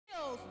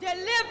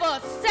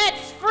delivers,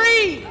 sets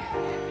free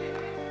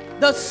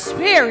the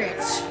spirit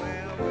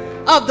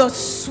of the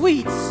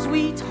sweet,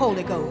 sweet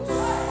Holy Ghost.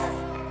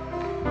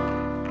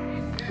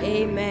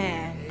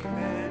 Amen.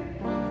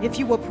 If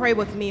you will pray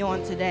with me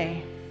on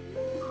today.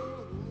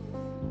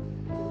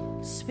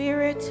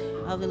 Spirit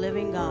of the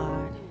living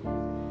God,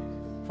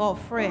 fall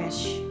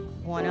fresh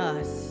on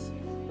us.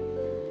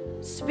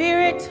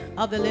 Spirit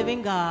of the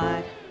living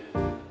God,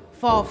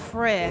 fall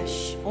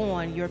fresh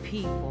on your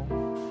people.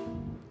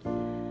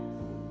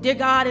 Dear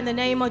God, in the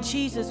name of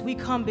Jesus, we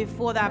come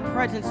before thy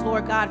presence,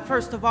 Lord God,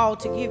 first of all,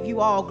 to give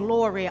you all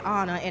glory,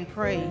 honor, and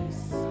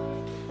praise.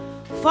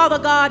 Father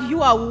God,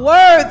 you are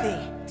worthy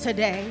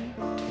today.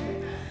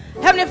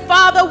 Heavenly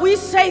Father, we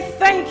say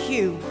thank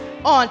you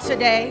on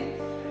today.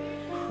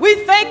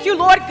 We thank you,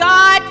 Lord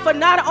God, for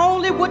not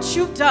only what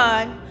you've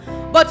done,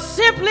 but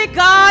simply,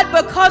 God,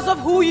 because of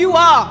who you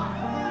are.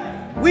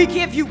 We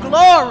give you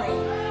glory.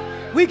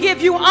 We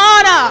give you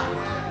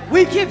honor.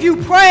 We give you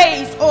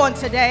praise on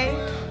today.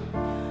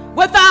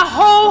 With our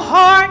whole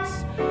hearts,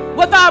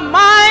 with our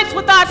minds,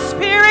 with our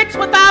spirits,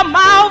 with our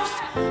mouths,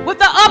 with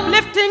the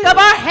uplifting of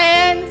our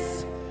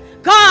hands,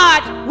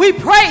 God, we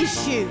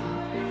praise you.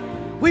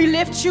 We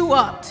lift you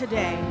up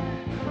today.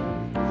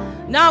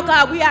 Now,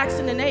 God, we ask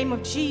in the name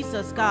of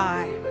Jesus,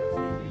 God,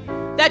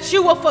 that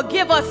you will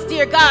forgive us,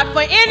 dear God,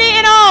 for any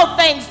and all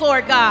things,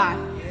 Lord God,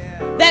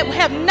 that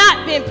have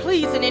not been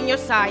pleasing in your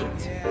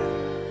sight.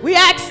 We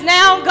ask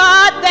now,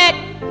 God, that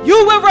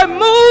you will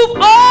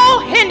remove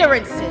all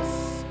hindrances.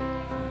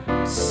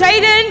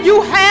 Satan,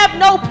 you have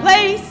no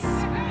place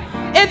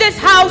in this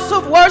house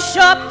of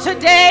worship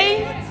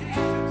today.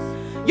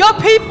 Your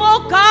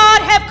people,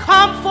 God, have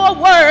come for a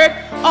word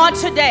on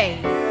today.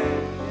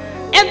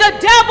 And the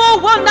devil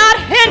will not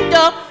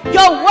hinder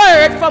your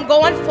word from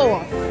going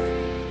forth.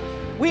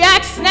 We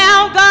ask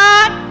now,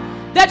 God,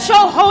 that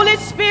your Holy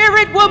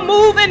Spirit will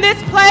move in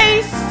this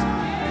place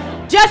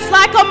just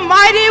like a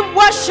mighty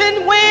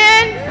rushing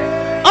wind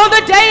on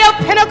the day of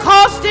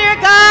Pentecost, dear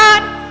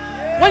God.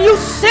 When you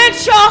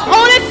sent your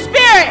Holy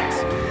Spirit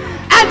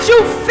and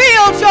you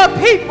filled your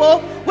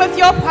people with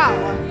your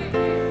power.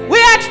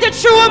 We ask that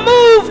you will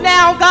move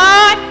now,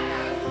 God.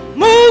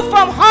 Move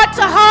from heart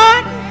to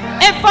heart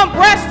and from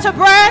breast to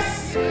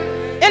breast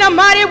in a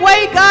mighty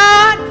way,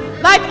 God,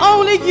 like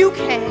only you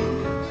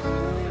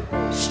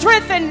can.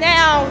 Strengthen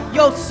now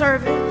your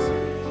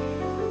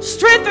servant.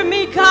 Strengthen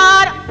me,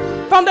 God,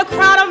 from the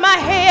crown of my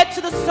head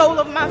to the sole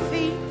of my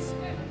feet.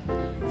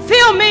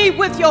 Fill me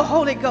with your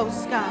Holy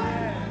Ghost, God,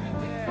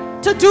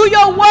 to do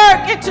your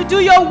work and to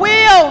do your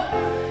will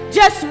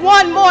just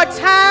one more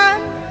time.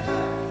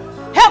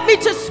 Help me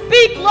to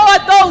speak,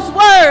 Lord, those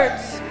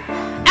words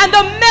and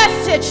the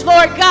message,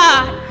 Lord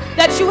God,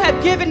 that you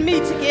have given me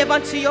to give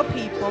unto your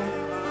people.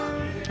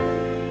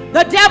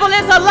 The devil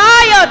is a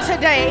liar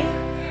today.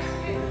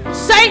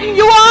 Satan,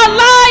 you are a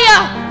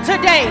liar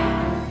today.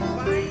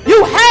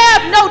 You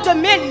have no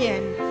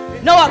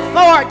dominion, no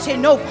authority,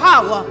 no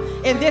power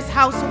in this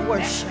house of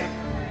worship.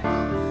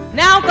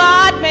 Now,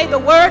 God, may the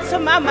words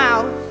of my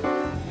mouth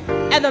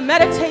and the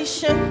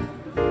meditation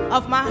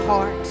of my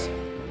heart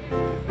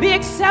be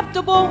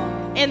acceptable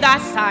in thy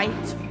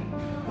sight.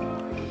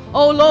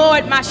 O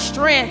Lord, my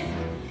strength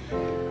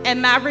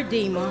and my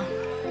Redeemer.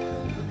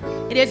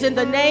 It is in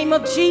the name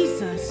of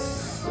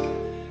Jesus,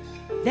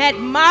 that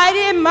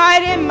mighty,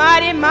 mighty,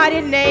 mighty,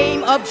 mighty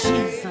name of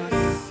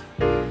Jesus,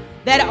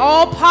 that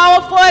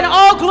all-powerful and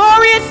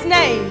all-glorious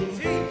name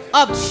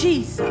of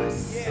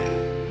Jesus.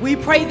 We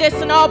pray this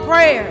in all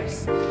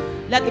prayers.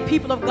 Let the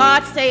people of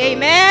God say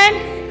amen,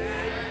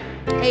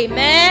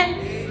 amen,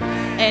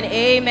 and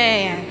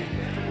amen.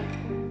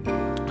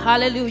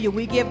 Hallelujah.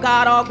 We give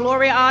God all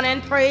glory, honor,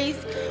 and praise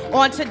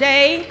on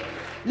today.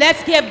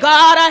 Let's give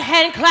God a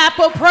hand clap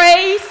of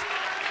praise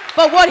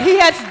for what he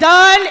has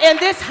done in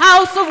this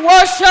house of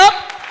worship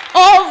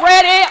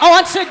already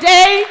on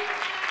today.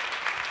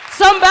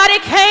 Somebody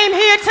came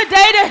here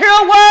today to hear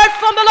a word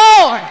from the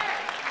Lord.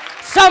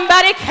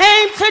 Somebody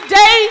came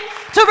today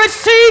to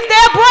receive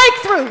their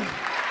breakthrough.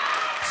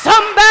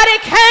 Somebody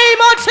came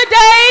on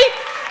today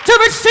to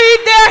receive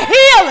their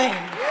healing.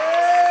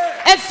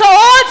 And so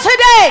on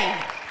today,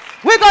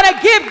 we're going to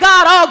give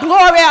God all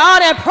glory,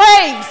 honor, and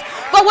praise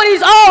for what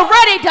he's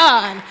already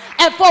done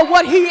and for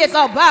what he is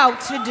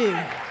about to do.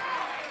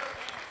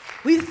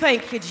 We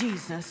thank you,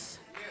 Jesus.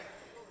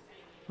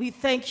 We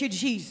thank you,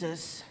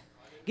 Jesus.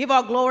 Give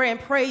our glory and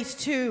praise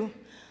to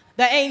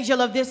the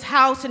angel of this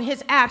house in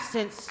his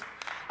absence,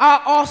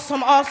 our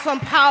awesome, awesome,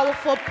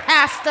 powerful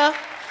pastor,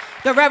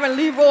 the Reverend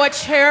Leroy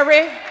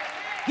Cherry.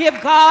 Give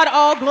God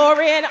all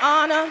glory and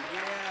honor.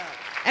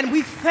 And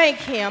we thank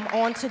him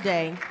on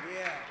today.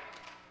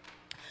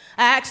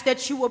 I ask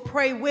that you will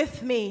pray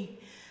with me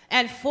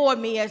and for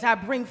me as I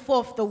bring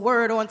forth the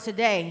word on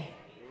today.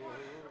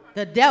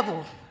 The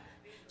devil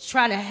is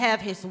trying to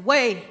have his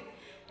way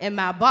in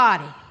my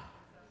body.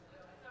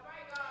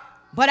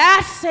 But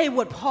I say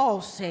what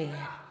Paul said.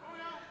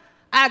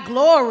 I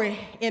glory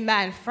in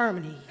my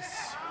infirmities,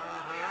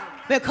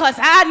 because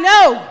I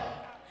know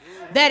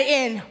that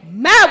in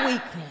my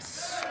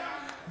weakness,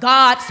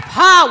 God's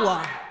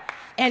power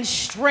and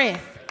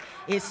strength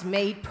is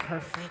made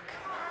perfect.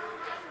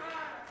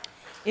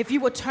 If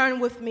you would turn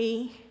with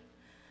me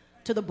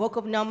to the book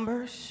of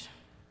Numbers.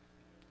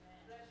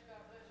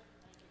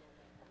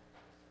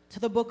 To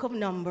the book of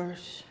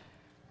Numbers,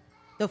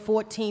 the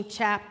 14th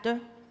chapter.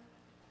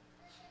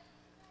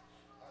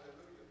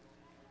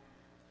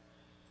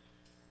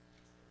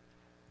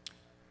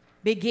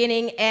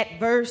 Beginning at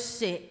verse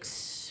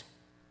 6.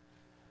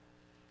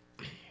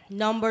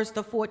 Numbers,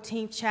 the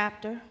 14th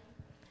chapter,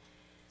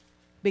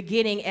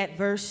 beginning at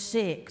verse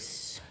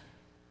 6.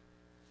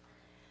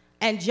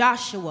 And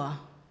Joshua,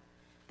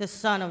 the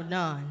son of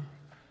Nun,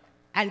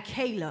 and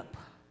Caleb,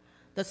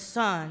 the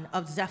son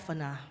of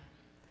Zephaniah,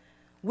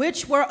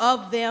 which were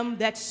of them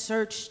that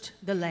searched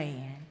the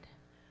land,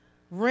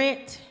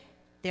 rent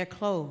their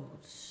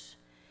clothes.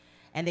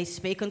 And they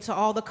spake unto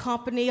all the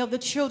company of the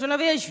children of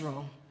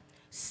Israel,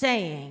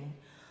 saying,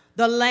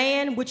 the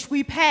land which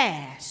we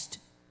passed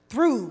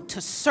through to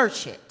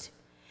search it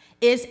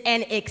is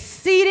an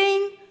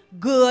exceeding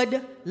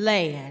good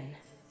land.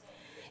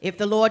 If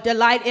the Lord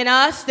delight in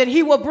us, then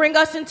he will bring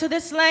us into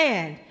this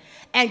land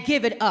and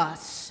give it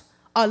us,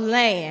 a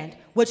land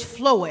which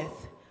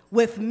floweth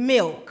with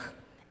milk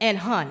and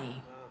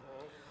honey.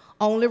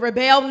 Only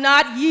rebel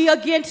not ye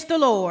against the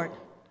Lord,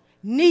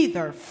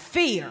 neither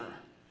fear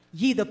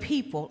ye the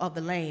people of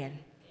the land.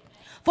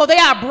 For they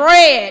are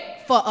bread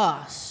for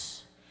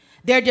us.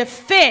 Their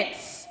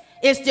defense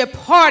is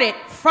departed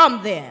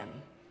from them,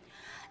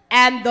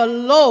 and the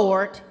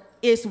Lord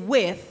is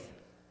with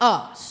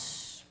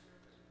us.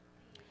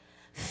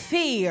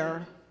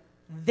 Fear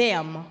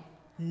them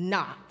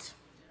not.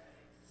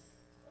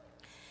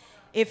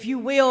 If you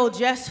will,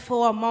 just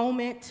for a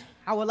moment,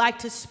 I would like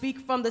to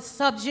speak from the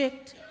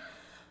subject,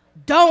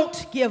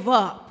 don't give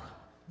up.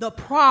 The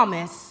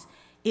promise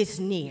is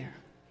near.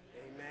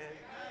 Amen.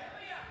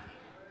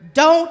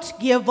 Don't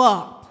give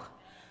up.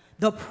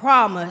 The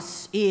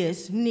promise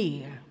is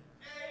near.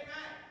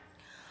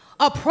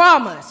 A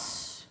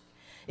promise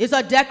is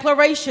a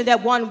declaration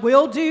that one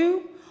will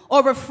do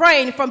or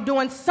refrain from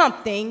doing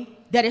something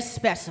that is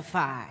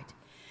specified.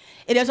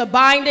 It is a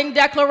binding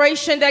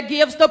declaration that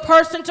gives the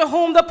person to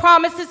whom the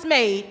promise is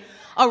made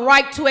a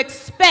right to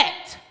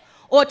expect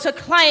or to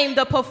claim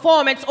the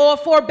performance or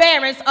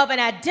forbearance of an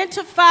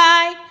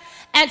identified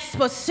and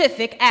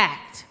specific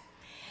act.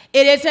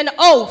 It is an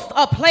oath,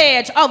 a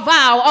pledge, a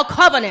vow, a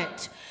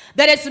covenant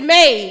that is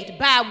made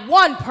by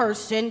one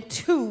person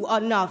to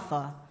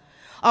another.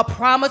 A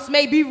promise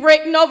may be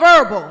written or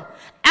verbal,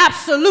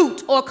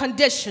 absolute or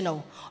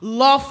conditional,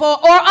 lawful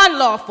or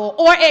unlawful,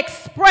 or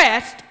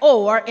expressed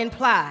or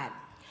implied.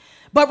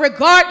 But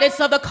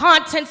regardless of the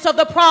contents of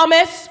the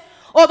promise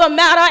or the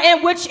manner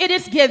in which it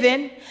is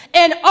given,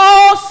 in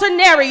all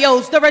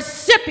scenarios, the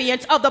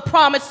recipient of the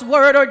promised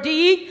word or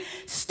deed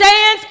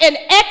stands in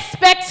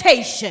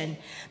expectation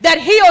that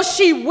he or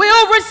she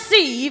will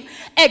receive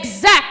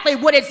exactly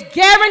what is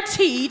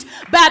guaranteed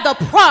by the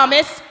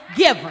promise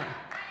giver.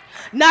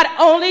 Not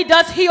only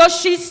does he or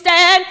she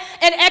stand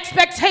in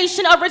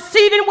expectation of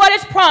receiving what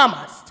is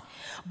promised,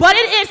 but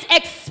it is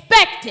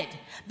expected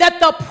that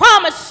the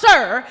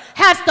promiser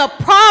has the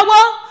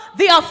power,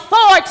 the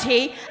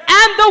authority,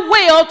 and the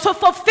will to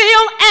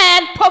fulfill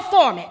and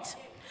perform it.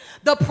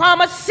 The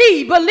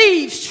promisee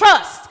believes,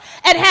 trusts,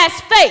 and has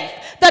faith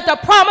that the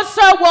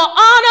promiser will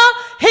honor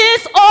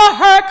his or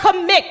her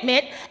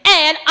commitment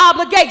and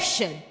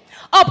obligation,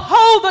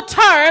 uphold the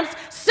terms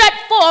set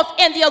forth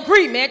in the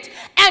agreement,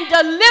 and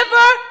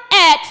deliver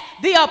at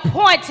the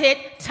appointed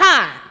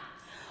time.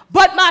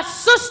 But my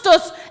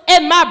sisters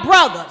and my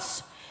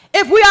brothers,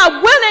 if we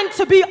are willing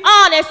to be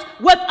honest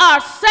with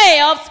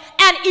ourselves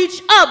and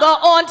each other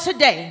on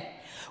today,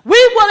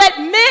 we will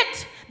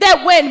admit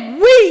that when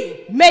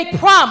we make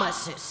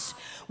promises,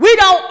 we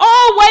don't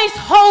always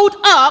hold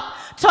up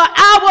to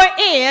our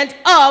end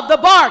of the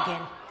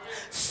bargain.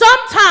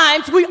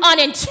 Sometimes we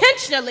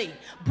unintentionally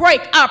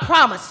break our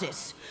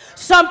promises.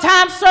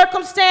 Sometimes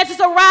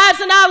circumstances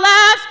arise in our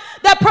lives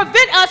that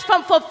prevent us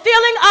from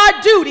fulfilling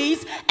our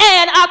duties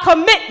and our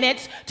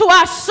commitments to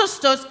our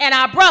sisters and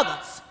our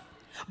brothers.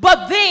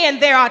 But then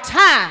there are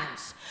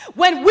times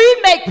when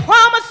we make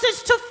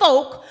promises to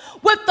folk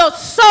with the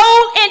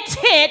sole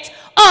intent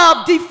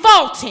of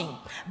defaulting,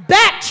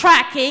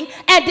 backtracking,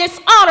 and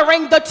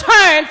dishonoring the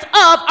terms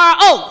of our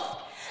oath.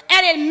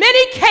 And in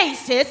many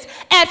cases,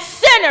 as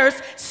sinners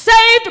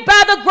saved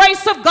by the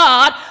grace of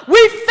God,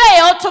 we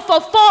fail to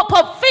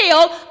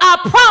fulfill our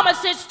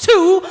promises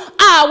to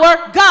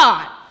our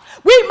God.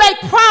 We make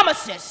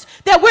promises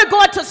that we're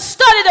going to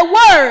study the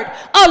word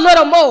a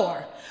little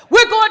more.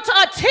 We're going to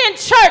attend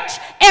church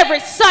every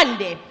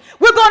Sunday.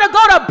 We're going to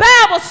go to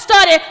Bible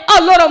study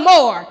a little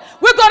more.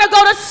 We're going to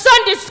go to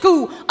Sunday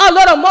school a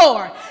little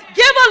more.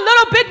 Give a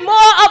little bit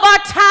more of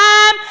our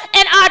time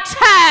and our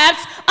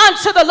tithes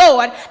unto the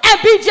Lord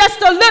and be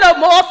just a little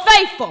more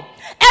faithful.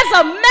 As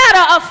a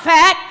matter of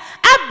fact,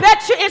 I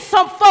bet you it's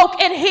some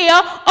folk in here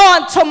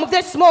on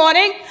this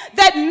morning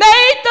that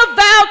made the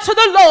vow to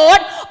the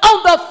Lord on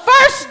the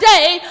first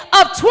day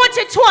of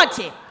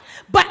 2020.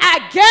 But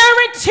I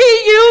guarantee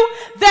you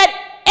that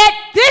at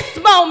this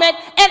moment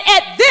and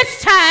at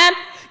this time,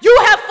 you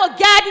have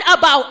forgotten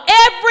about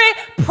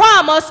every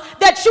promise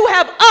that you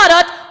have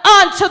uttered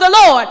unto the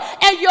Lord.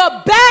 And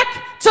you're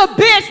back to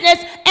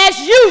business as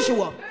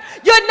usual.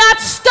 You're not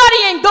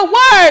studying the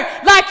word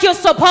like you're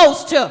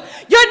supposed to.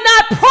 You're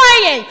not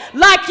praying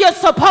like you're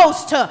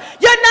supposed to.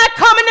 You're not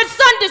coming to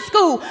Sunday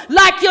school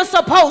like you're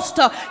supposed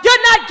to.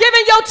 You're not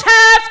giving your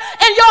tithes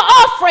and your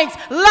offerings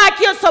like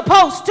you're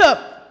supposed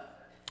to.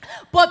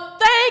 But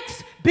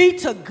thanks be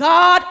to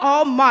God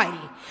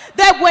Almighty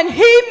that when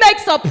he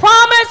makes a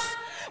promise,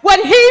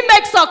 when he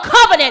makes a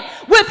covenant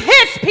with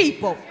his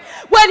people,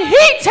 when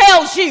he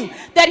tells you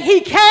that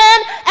he can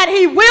and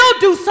he will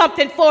do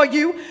something for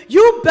you,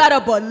 you better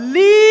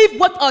believe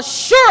with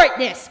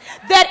assuredness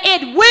that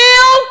it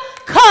will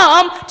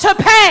come to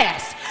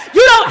pass.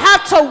 You don't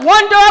have to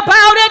wonder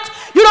about it.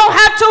 You don't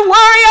have to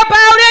worry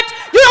about it.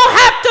 You don't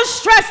have to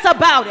stress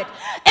about it.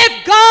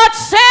 If God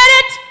said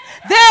it,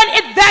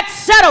 then that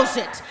settles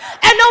it.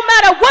 And no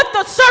matter what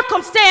the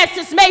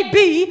circumstances may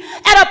be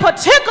at a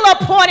particular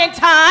point in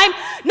time,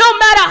 no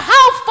matter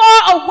how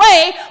far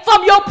away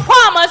from your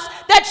promise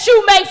that you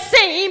may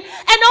seem,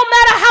 and no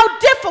matter how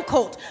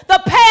difficult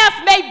the path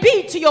may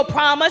be to your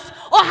promise,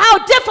 or how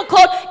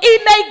difficult it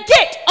may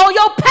get on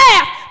your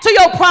path to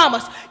your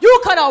promise, you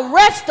can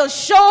rest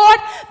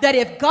assured that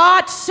if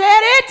God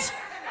said it,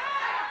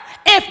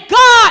 if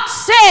God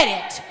said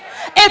it,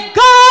 if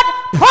God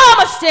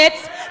promised it,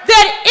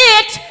 then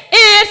it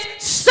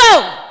is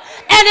so.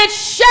 And it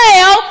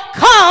shall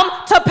come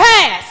to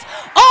pass.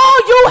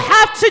 All you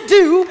have to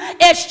do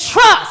is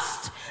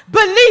trust,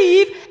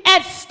 believe,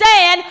 and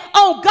stand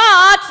on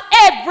God's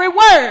every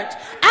word.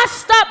 I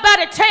stopped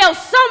by to tell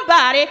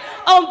somebody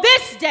on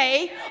this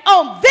day,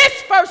 on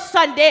this first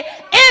Sunday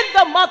in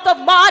the month of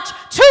March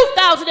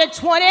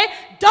 2020,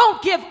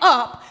 don't give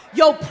up.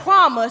 Your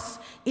promise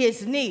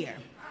is near.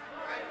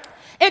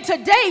 In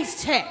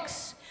today's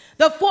text,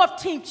 the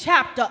 14th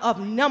chapter of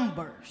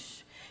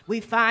Numbers, we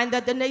find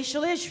that the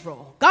nation of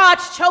Israel,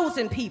 God's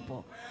chosen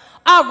people,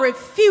 are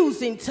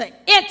refusing to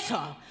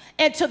enter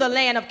into the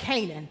land of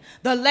Canaan,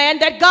 the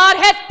land that God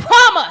had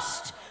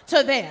promised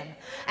to them.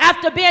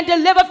 After being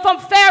delivered from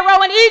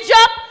Pharaoh in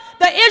Egypt,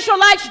 the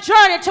Israelites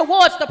journeyed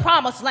towards the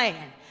promised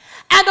land.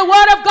 And the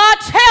word of God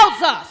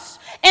tells us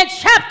in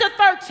chapter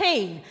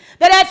 13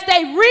 that as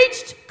they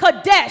reached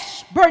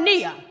Kadesh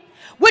Barnea,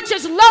 which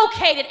is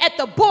located at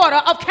the border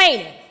of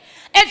Canaan,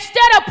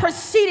 instead of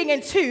proceeding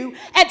into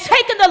and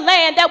taking the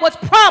land that was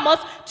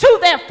promised to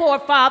their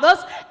forefathers,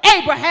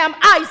 Abraham,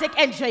 Isaac,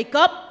 and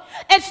Jacob,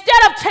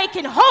 instead of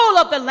taking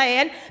hold of the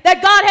land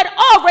that God had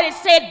already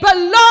said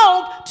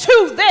belonged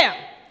to them,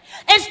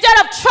 instead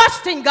of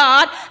trusting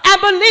God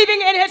and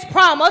believing in his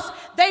promise,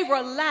 they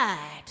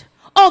relied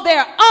on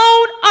their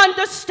own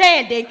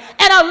understanding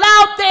and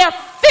allowed their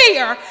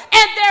fear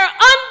and their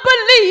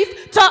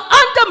unbelief to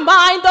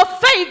undermine the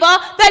favor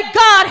that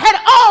God had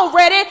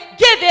already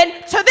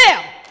given to them.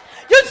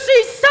 You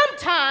see,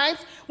 sometimes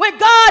when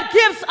God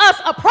gives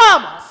us a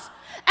promise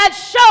and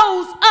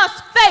shows us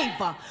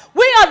favor,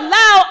 we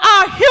allow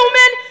our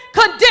human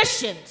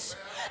conditions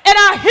and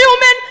our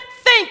human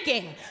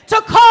thinking to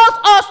cause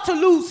us to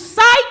lose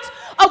sight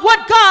of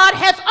what God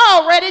has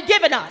already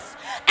given us.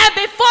 And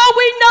before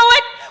we know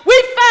it, we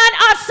find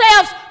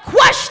ourselves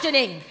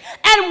questioning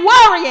and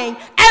worrying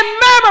and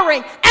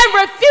murmuring and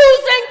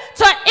refusing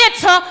to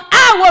enter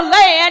our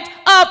land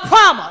of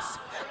promise.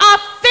 Our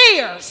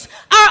fears,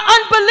 our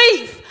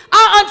unbelief,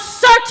 our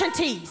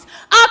uncertainties,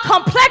 our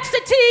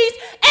complexities,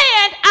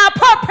 and our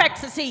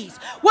perplexities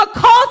will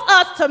cause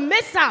us to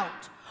miss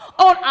out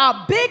on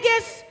our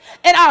biggest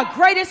and our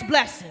greatest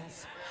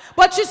blessings.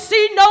 But you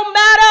see, no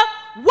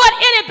matter what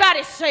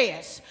anybody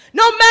says,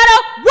 no matter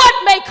what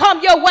may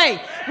come your way,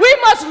 we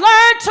must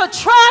learn to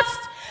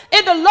trust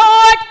in the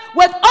Lord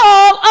with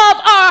all of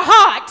our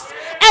hearts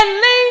and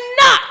lean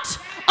not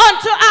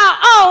unto our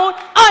own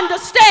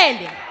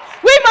understanding.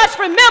 We must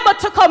remember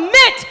to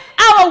commit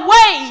our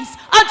ways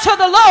unto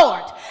the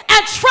Lord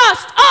and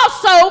trust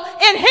also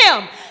in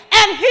him,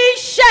 and he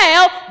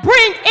shall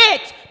bring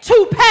it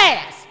to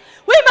pass.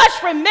 We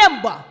must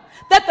remember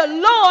that the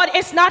Lord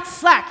is not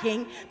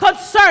slacking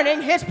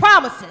concerning his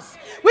promises.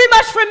 We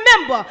must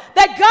remember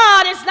that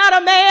God is not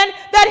a man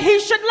that he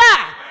should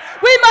lie.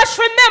 We must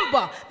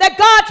remember that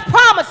God's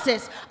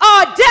promises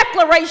are a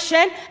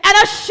declaration and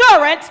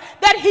assurance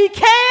that he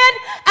can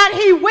and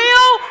he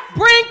will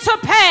bring to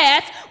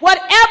pass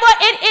whatever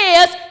it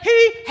is he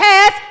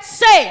has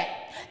said.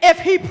 If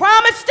he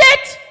promised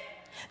it,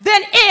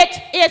 then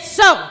it is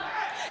so.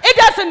 It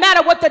doesn't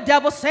matter what the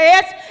devil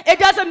says. It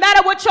doesn't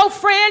matter what your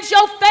friends,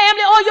 your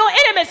family, or your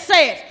enemies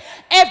says.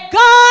 If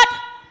God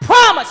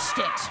promised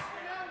it,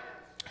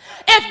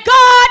 if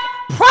God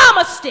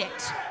promised it,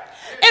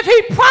 if he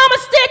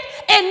promised it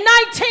in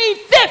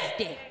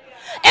 1950,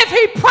 if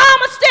he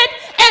promised it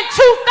in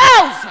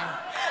 2000,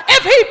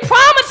 if he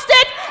promised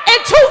it in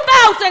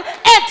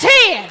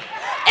 2010,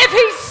 if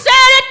he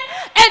said it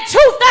in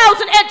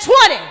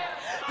 2020,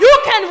 you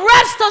can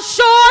rest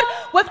assured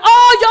with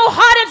all your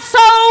heart and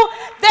soul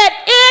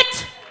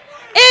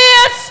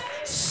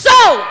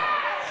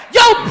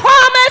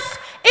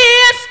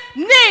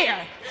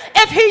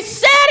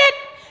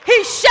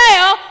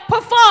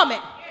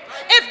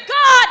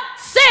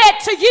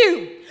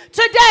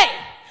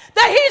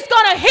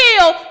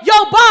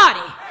your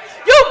body.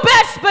 You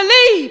best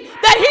believe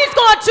that he's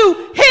going to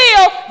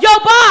heal your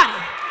body.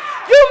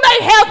 You may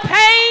have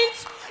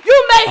pains. You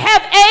may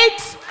have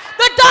aches.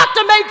 The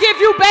doctor may give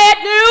you bad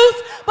news.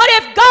 But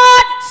if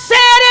God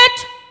said it,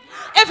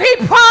 if he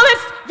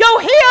promised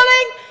your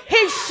healing,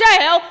 he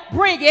shall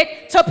bring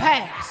it to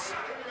pass.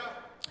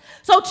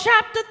 So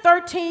chapter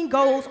 13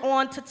 goes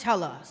on to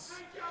tell us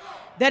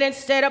that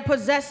instead of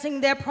possessing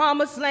their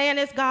promised land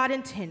as God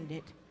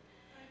intended,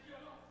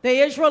 the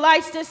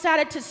Israelites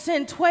decided to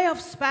send 12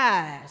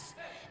 spies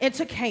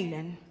into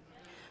Canaan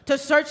to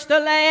search the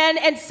land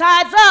and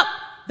size up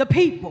the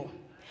people.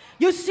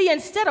 You see,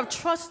 instead of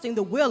trusting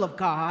the will of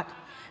God,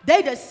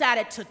 they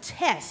decided to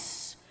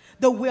test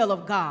the will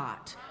of God.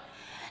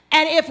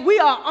 And if we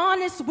are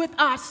honest with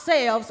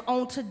ourselves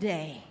on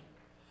today,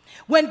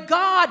 when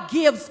God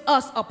gives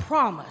us a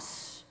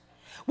promise,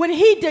 when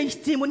he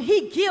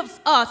gives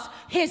us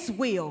his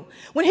will,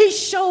 when he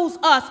shows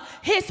us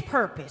his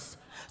purpose,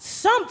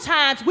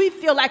 sometimes we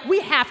feel like we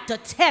have to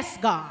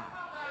test God.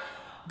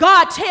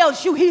 God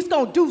tells you he's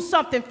going to do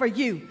something for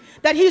you,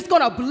 that he's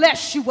going to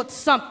bless you with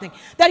something,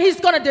 that he's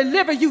going to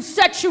deliver you,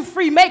 set you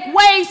free, make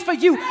ways for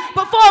you,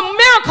 perform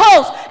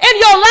miracles in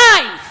your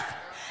life.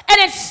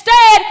 And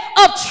instead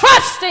of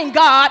trusting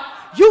God,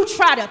 you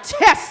try to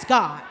test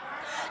God.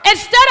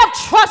 Instead of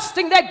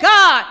trusting that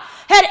God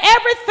had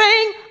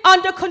everything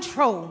under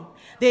control,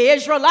 the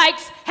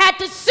Israelites had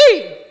to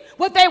see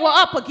what they were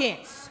up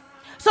against.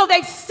 So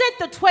they sent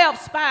the 12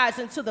 spies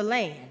into the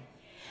land,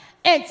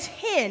 and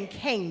 10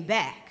 came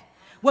back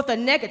with a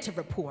negative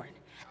report,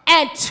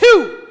 and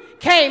 2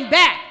 came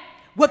back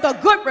with a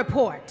good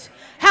report.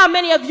 How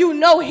many of you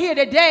know here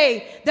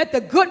today that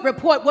the good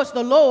report was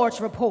the Lord's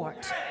report?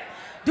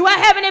 Do I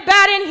have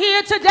anybody in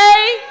here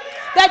today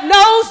that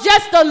knows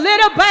just a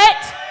little bit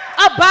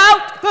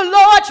about the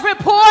Lord's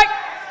report?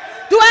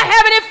 Do I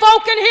have any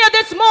folk in here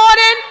this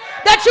morning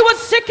that you were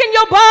sick in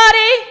your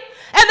body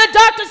and the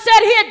doctor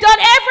said he had done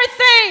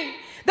everything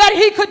that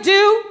he could do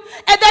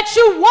and that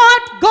you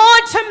weren't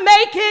going to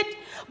make it,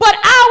 but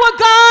our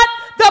God,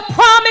 the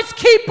promise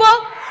keeper,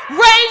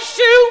 raised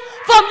you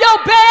from your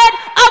bed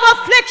of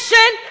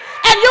affliction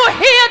and you're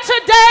here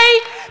today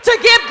to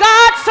give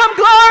God some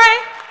glory?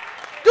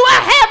 Do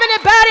I have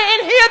anybody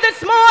in here this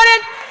morning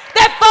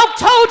that folk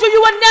told you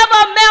you would never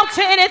amount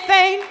to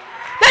anything,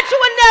 that you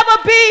would never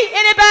be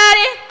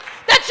anybody,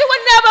 that you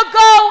would never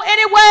go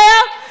anywhere,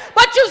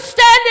 but you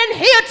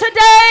standing here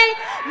today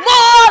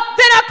more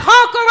than a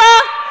conqueror,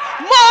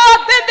 more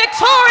than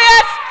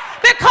victorious,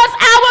 because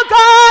our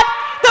God,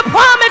 the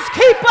promise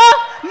keeper,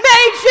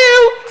 made you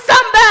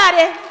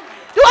somebody?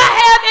 Do I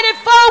have any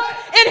folk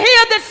in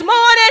here this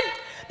morning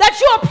that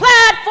you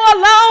applied for a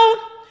loan,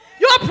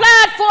 you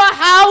applied for a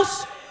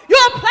house, you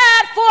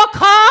applied for a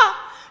car,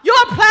 you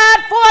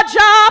applied for a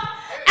job,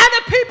 and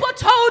the people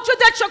told you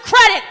that your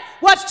credit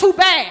was too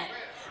bad,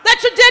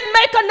 that you didn't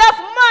make enough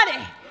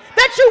money,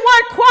 that you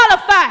weren't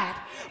qualified,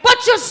 but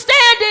you're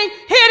standing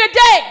here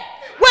today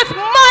with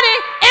money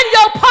in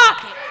your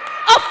pocket,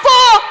 a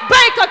full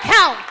bank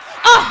account,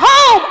 a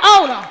home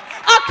owner,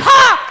 a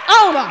car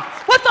owner,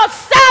 with a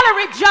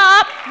salary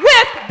job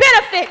with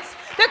benefits,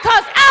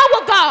 because our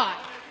God,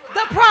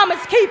 the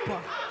promise keeper,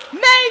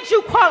 made you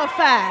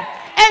qualified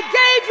and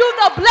gave you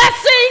the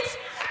blessings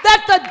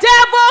that the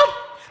devil,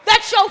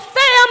 that your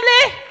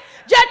family,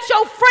 that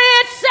your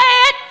friends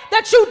said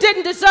that you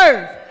didn't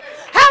deserve.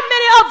 How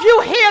many of you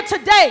here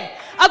today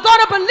are going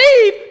to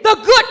believe the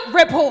good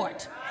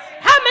report?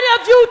 How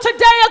many of you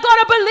today are going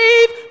to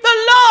believe the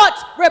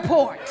Lord's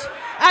report?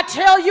 I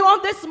tell you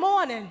on this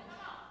morning,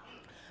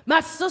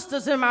 my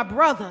sisters and my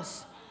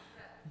brothers,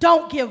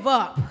 don't give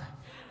up.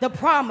 The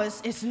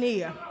promise is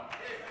near.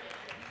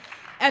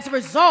 As a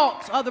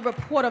result of the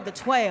report of the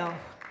 12,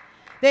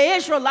 the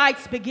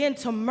Israelites began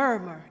to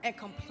murmur and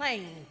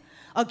complain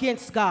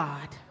against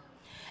God.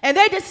 And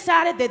they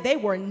decided that they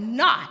were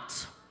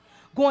not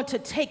going to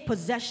take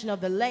possession of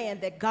the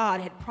land that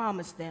God had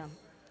promised them.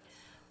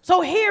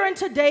 So here in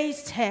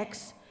today's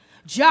text,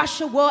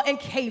 Joshua and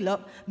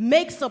Caleb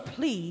makes a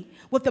plea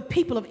with the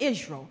people of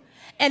Israel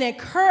and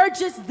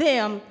encourages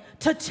them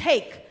to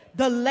take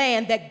the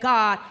land that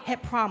God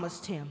had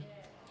promised him.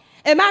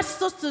 And my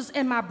sisters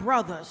and my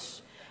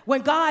brothers,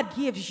 when God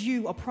gives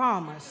you a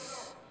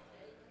promise,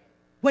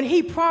 when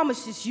he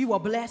promises you a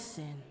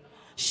blessing,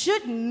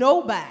 should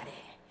nobody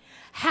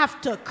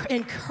have to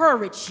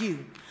encourage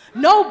you.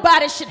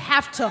 Nobody should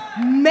have to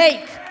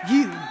make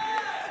you.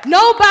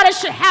 Nobody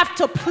should have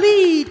to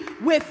plead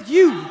with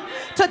you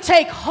to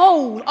take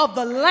hold of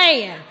the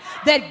land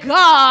that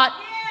God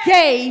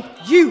gave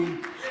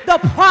you, the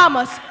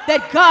promise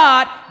that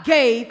God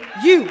gave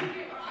you.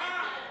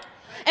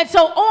 And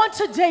so on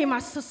today, my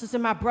sisters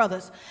and my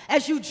brothers,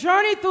 as you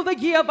journey through the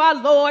year of our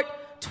Lord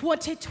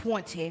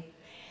 2020,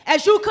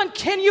 as you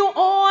continue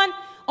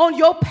on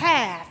your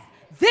path,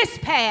 this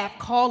path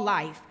called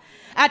life,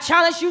 I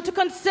challenge you to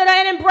consider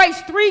and embrace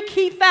 3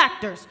 key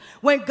factors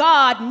when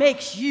God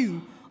makes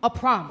you a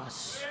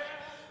promise.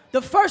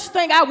 The first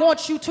thing I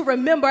want you to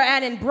remember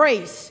and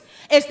embrace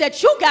is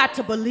that you got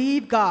to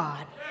believe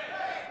God.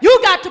 You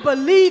got to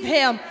believe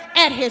him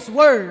at his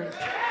word.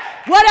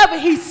 Whatever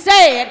he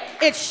said,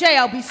 it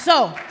shall be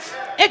so.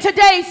 In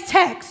today's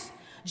text,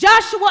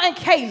 Joshua and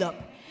Caleb,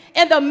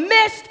 in the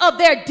midst of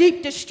their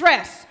deep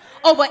distress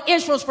over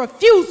Israel's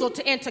refusal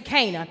to enter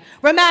Canaan,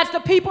 reminds the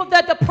people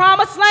that the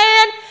promised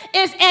land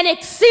is an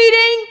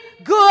exceeding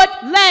good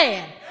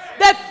land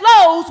that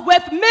flows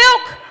with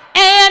milk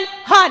and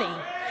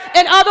honey.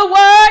 In other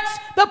words,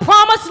 the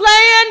promised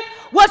land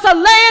was a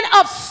land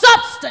of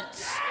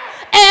substance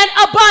and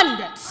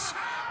abundance.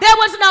 There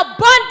was an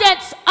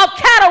abundance of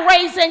cattle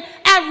raising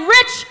and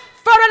rich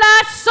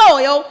fertilized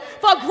soil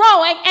for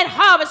growing and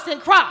harvesting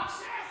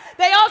crops.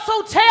 They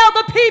also tell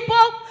the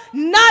people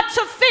not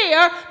to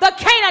fear the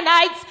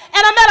Canaanites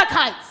and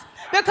Amalekites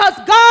because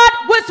God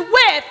was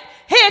with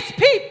his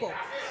people.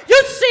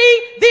 You see,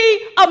 the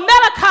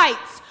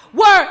Amalekites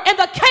and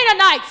the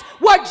Canaanites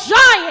were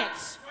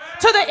giants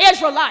to the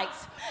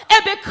Israelites.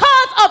 And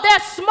because of their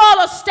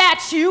smaller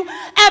stature,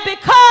 and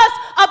because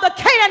of the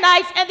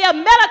Canaanites and the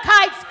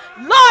Amalekites'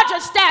 larger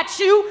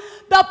stature,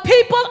 the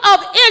people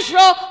of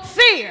Israel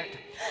feared.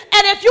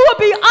 And if you will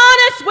be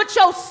honest with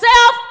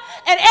yourself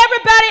and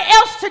everybody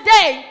else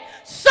today,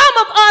 some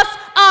of us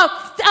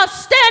are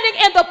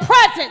standing in the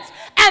presence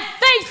and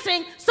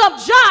facing some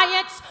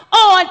giants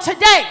on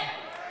today.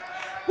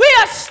 We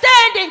are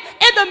standing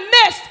in the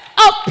midst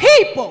of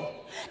people,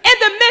 in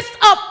the midst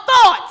of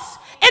thoughts,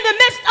 in the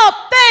midst of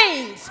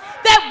things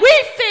that we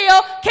feel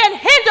can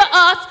hinder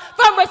us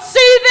from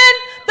receiving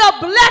the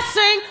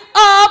blessing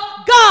of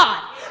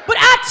God. But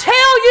I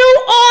tell you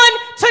on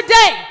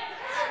today,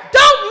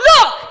 don't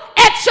look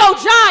at your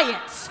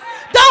giants.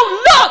 Don't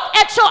look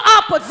at your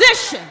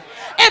opposition.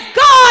 If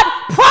God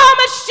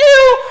promised you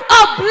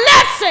a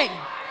blessing,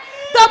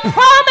 the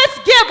promise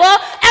giver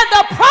and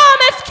the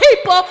promise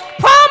keeper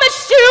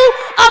promised you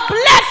a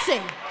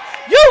blessing.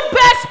 You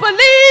best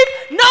believe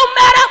no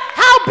matter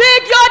how big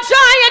your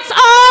giants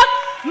are,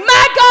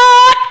 my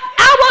God,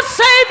 our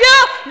Savior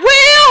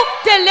will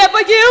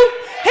deliver you.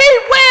 He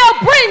will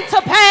bring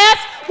to pass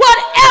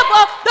whatever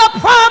the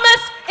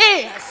promise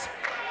is.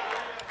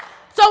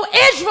 So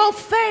Israel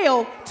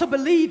failed to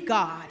believe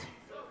God.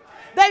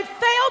 They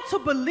failed to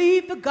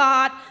believe the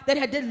God that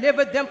had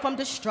delivered them from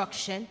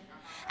destruction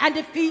and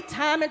defeat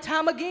time and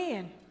time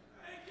again.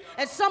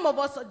 And some of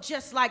us are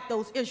just like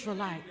those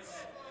Israelites.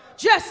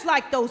 Just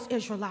like those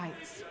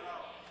Israelites.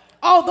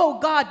 Although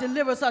God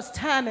delivers us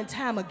time and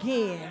time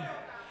again,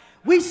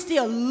 we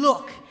still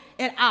look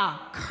at our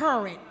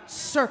current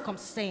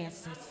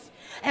circumstances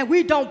and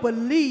we don't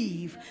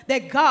believe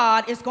that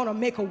God is going to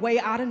make a way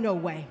out of no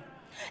way.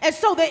 And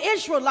so the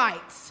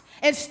Israelites,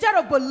 instead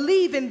of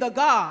believing the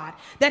God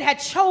that had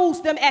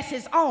chose them as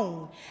his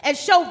own and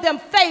showed them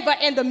favor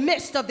in the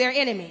midst of their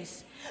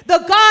enemies, the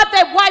God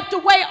that wiped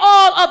away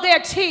all of their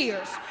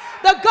tears,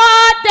 the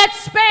God that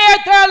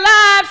spared their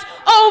lives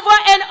over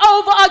and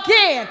over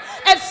again.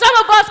 And some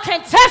of us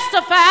can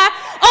testify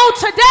on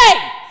today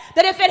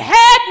that if it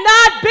had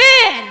not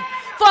been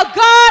for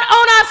God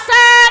on our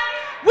side,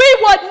 we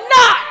would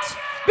not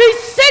be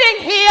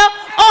sitting here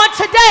on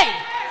today.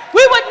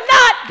 We would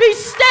not be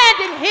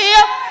standing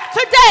here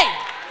today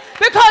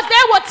because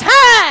there were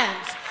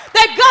times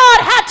that God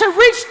had to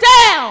reach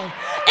down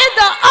in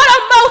the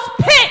uttermost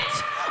pit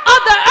of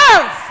the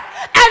earth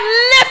and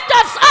lift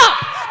us up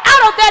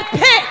out of that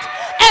pit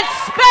and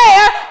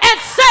spare and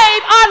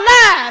save our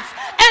lives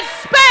and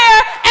spare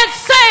and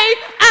save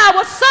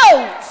our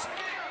souls.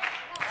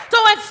 So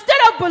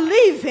instead of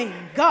believing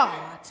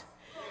God,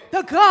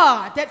 the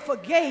God that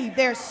forgave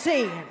their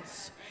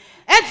sins,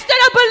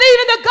 instead of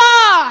believing the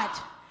God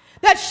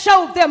that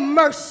showed them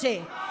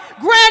mercy,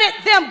 granted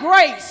them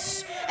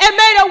grace, and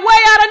made a way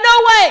out of no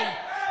way,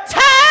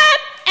 time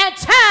and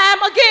time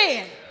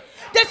again,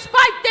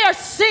 despite their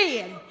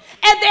sin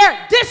and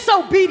their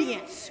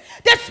disobedience,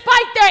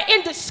 despite their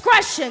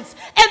indiscretions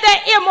and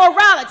their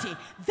immorality,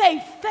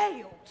 they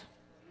failed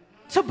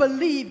to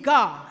believe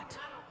God.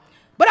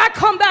 But I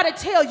come by to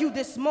tell you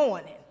this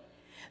morning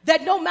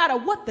that no matter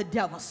what the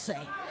devil say,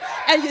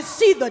 and you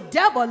see the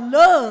devil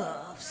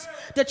loves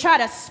to try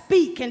to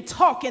speak and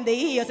talk in the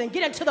ears and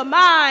get into the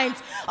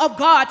minds of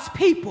God's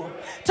people,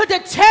 to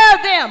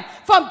deter them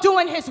from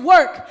doing his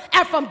work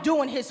and from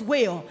doing his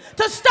will,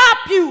 to stop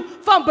you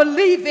from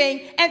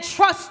believing and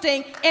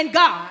trusting in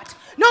God.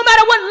 No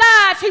matter what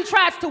lies he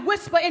tries to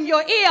whisper in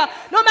your ear,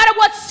 no matter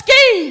what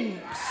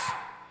schemes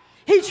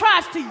he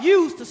tries to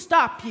use to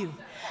stop you,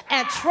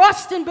 and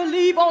trust and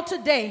believe on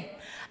today,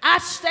 I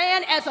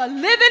stand as a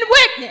living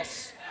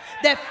witness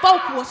that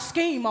folk will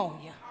scheme on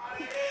you.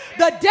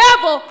 The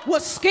devil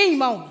will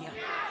scheme on you.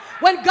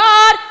 When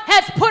God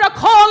has put a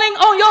calling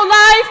on your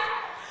life,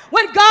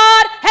 when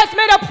God has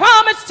made a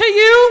promise to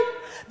you,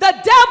 the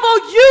devil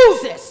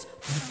uses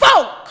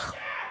folk.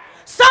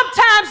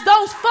 Sometimes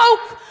those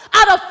folk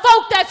are the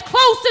folk that's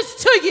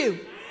closest to you.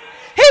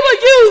 He will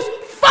use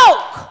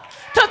folk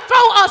to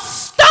throw a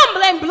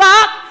stumbling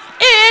block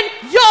in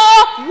your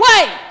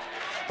way.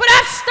 But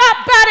I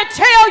stopped by to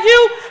tell you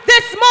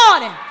this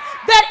morning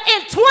that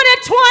in 2020,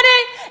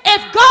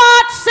 if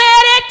God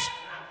said it,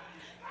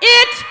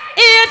 it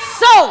is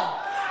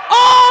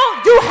all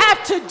you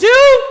have to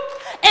do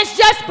is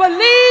just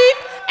believe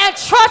and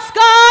trust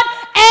God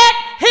at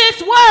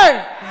his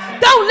word.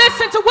 Don't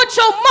listen to what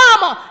your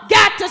mama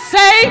got to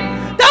say.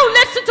 Don't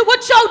listen to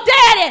what your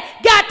daddy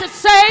got to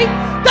say.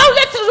 Don't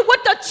listen to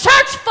what the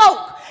church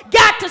folk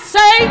got to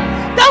say.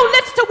 Don't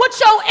listen to what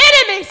your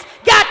enemies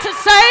got to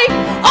say.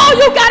 All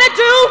you got to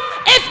do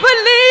is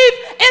believe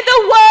in the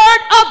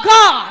word of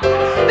God,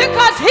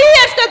 because he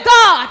is the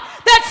God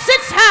that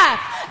sits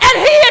high, and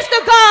he is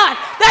the God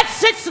that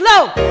sits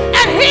low,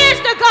 and he is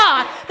the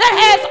God that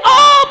has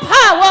all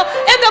power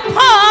in the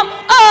palm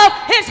of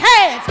his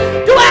hands.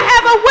 Do I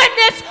have a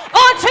witness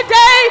on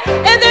today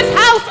in this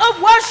house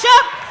of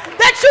worship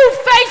that you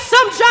face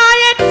some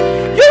giants,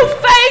 you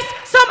face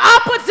some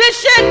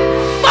opposition,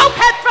 folk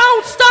have thrown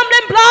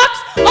stumbling blocks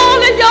all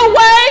in your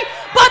way,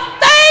 but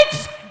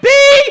thanks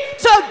be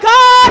to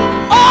God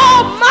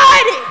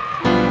Almighty,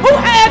 who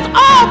has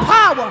all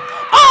power,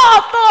 all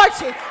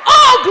authority,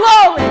 all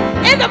glory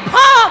in the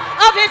palm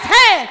of his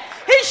hand.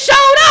 He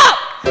showed up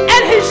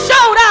and he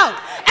showed out,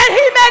 and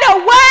he made a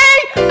way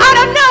out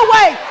of no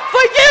way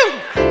for you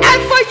and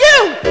for you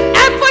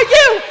and for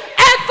you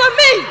and for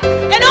me.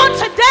 And on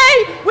today,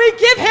 we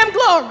give him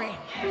glory.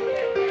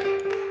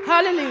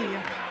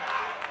 Hallelujah.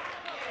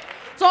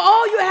 So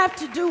all you have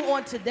to do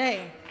on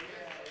today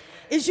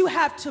is you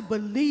have to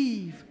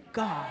believe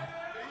God.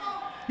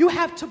 You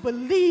have to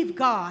believe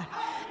God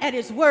at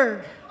his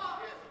word.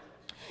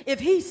 If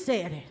he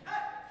said it,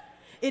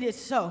 it is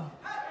so.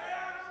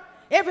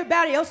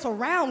 Everybody else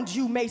around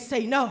you may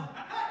say no,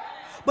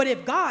 but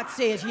if God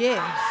says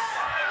yes,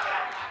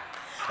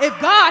 if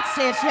God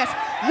says yes,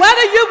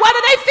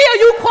 whether they feel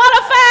you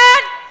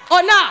qualified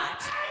or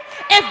not,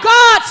 if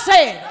God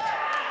said it,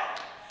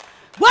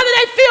 whether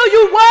they feel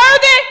you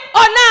worthy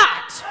or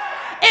not,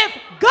 if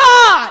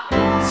God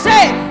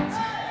said it,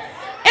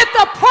 if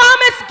the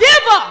promise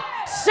giver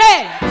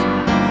said it,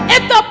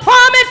 if the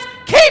promise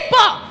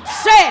keeper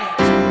said it,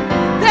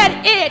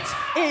 that it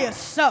is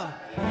so,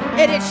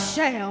 and it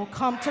shall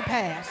come to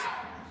pass.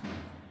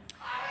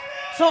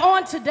 So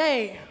on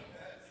today,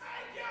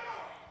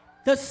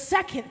 the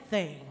second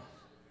thing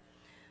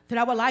that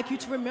I would like you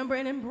to remember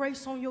and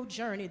embrace on your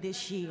journey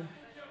this year,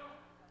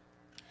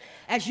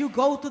 as you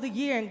go through the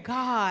year and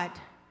God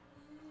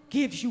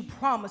gives you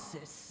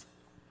promises,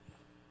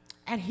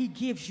 and he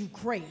gives you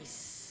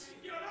grace,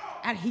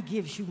 and he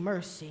gives you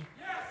mercy,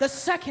 the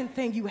second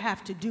thing you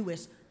have to do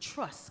is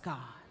trust God.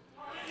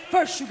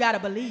 First, you got to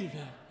believe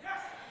him.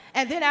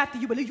 And then after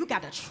you believe, you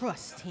got to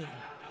trust him.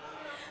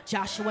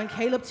 Joshua and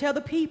Caleb tell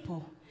the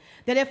people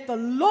that if the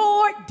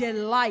Lord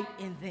delight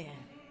in them,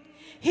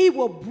 he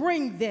will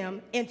bring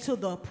them into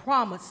the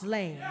promised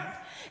land.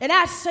 And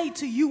I say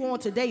to you on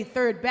today,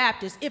 Third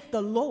Baptist, if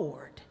the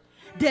Lord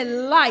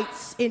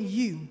delights in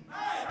you,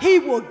 he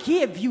will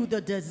give you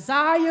the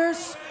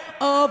desires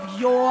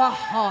of your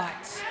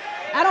heart.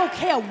 I don't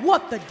care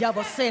what the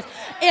devil says.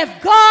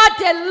 If God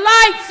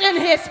delights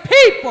in his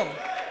people,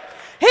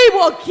 he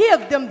will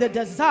give them the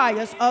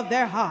desires of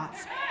their hearts.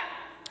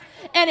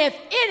 And if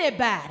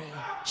anybody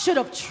should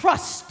have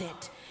trusted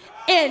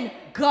in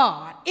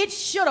God, it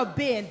should have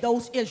been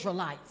those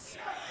Israelites.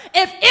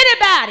 If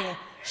anybody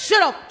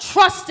should have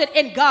trusted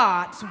in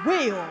God's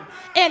will,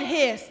 in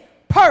his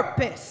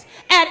purpose,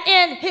 and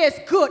in his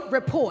good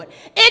report,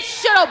 it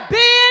should have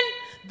been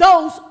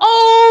those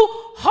old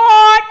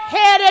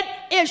hard-headed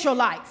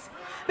Israelites,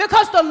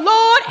 because the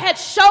Lord had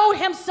showed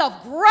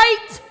himself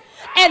great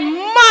and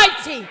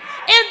mighty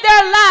in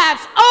their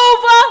lives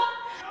over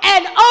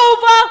and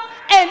over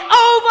and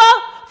over,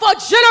 for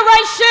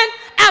generation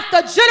after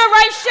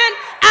generation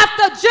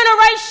after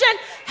generation.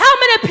 How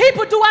many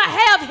people do I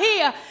have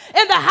here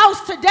in the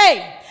house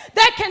today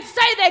that can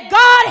say that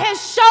God has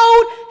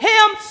showed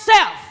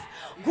himself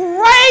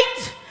great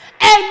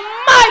and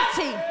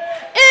mighty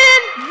in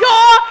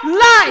your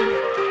life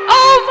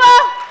over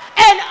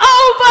and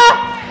over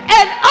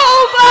and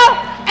over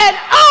and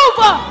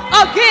over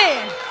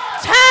again,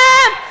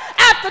 time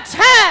after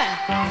time?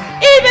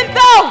 Even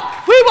though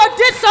we were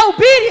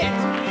disobedient,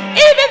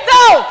 even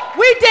though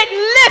we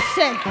didn't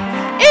listen,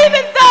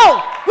 even though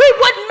we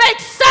wouldn't make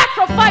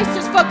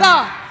sacrifices for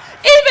God,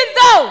 even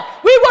though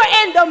we were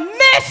in the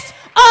midst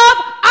of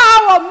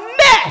our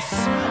mess,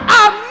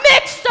 our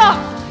mixed up,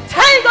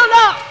 tangled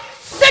up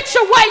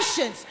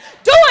situations,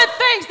 doing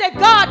things that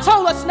God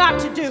told us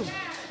not to do,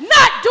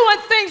 not doing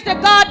things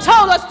that God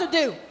told us to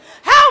do.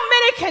 How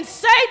many can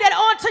say that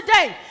on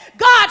today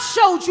God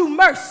showed you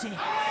mercy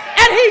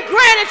and he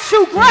granted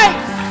you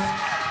grace,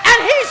 and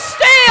he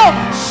still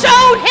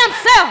showed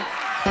himself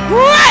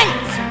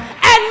great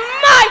and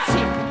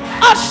mighty,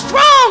 a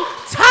strong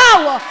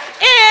tower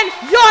in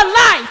your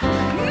life,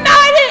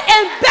 mighty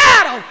in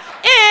battle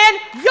in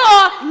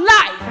your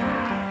life?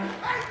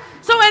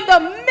 So in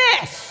the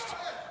midst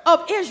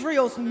of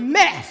Israel's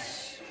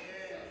mess,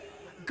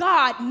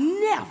 God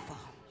never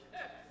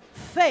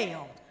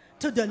failed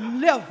to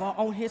deliver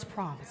on his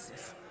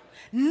promises.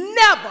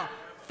 Never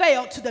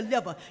failed to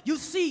deliver. You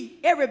see,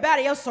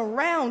 everybody else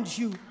around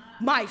you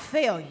might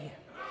fail you.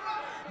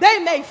 They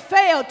may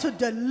fail to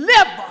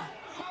deliver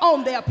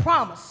on their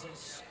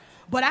promises,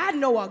 but I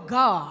know a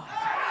God.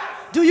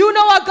 Do you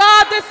know a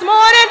God this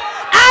morning?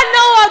 I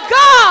know a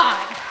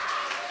God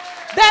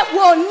that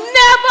will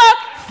never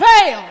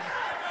fail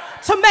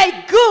to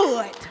make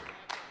good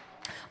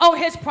on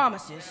his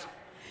promises.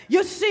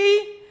 You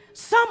see,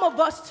 some of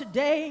us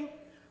today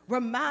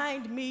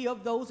remind me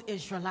of those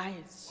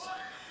Israelites.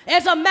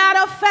 As a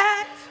matter of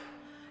fact,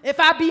 if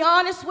I be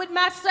honest with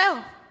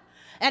myself,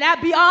 and I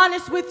be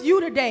honest with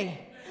you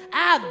today,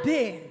 I've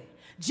been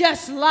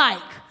just like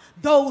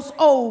those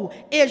old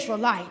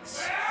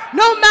Israelites.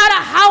 No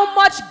matter how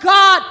much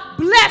God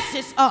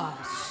blesses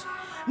us,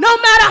 no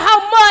matter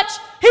how much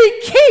he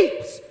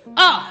keeps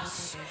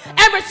us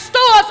and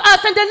restores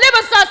us and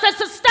delivers us and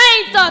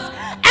sustains us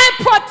and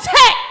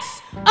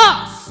protects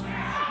us,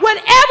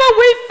 whenever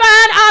we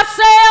find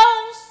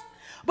ourselves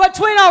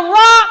between a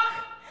rock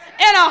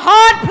and a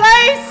hard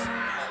place,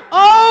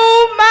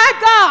 oh my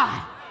God,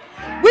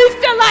 we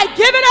feel like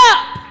giving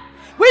up.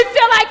 We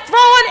feel like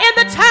throwing in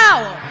the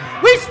towel.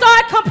 We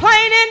start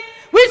complaining.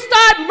 We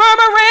start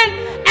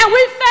murmuring. And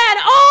we find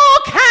all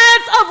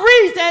kinds of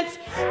reasons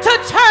to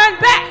turn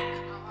back.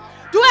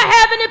 Do I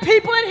have any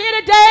people in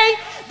here today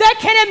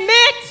that can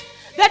admit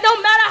that no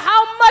matter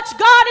how much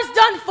God has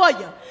done for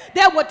you,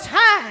 there were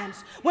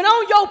times when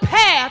on your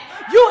path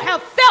you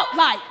have felt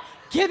like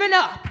giving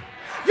up.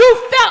 You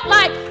felt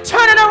like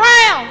turning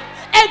around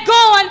and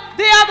going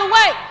the other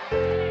way.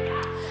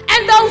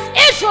 And those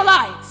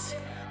Israelites,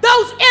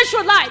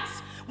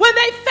 when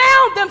they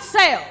found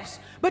themselves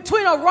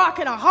between a rock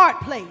and a hard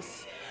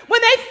place,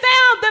 when they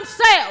found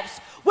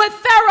themselves with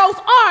Pharaoh's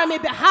army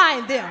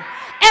behind them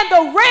and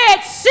the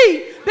Red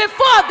Sea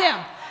before them,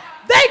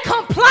 they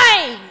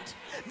complained,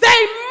 they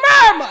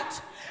murmured.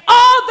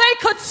 All they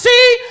could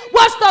see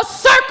was the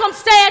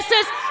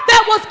circumstances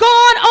that was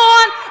going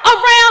on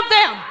around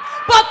them.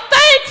 But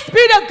thanks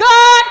be to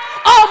God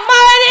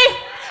Almighty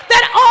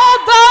that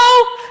although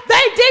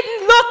they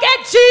didn't look at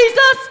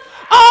Jesus,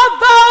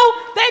 although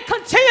they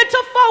continued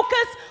to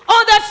focus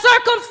on their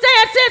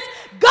circumstances,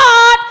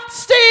 God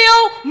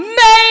still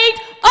made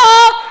a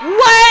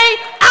way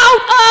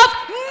out of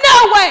no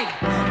way.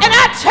 And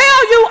I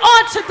tell you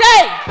on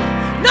today,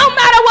 no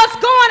matter what's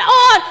going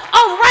on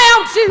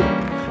around you,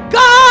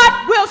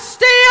 God will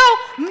still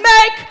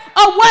make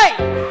a way.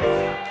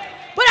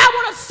 But I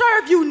want to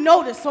serve you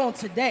notice on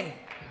today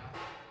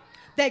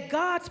that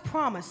God's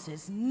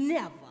promises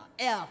never,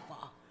 ever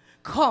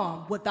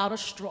come without a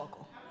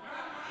struggle.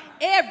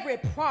 Every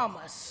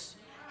promise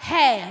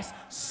has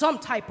some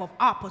type of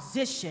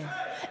opposition,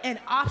 an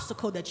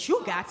obstacle that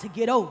you got to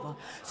get over,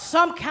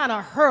 some kind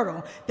of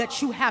hurdle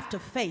that you have to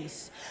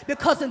face.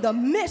 Because in the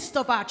midst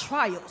of our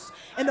trials,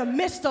 in the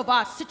midst of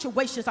our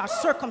situations, our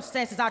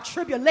circumstances, our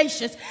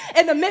tribulations,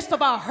 in the midst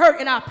of our hurt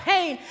and our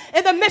pain,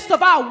 in the midst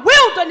of our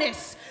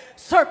wilderness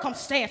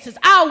circumstances,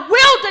 our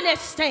wilderness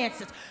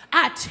stances,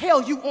 I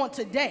tell you on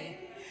today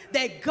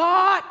that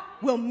God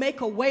will make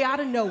a way out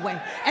of no way.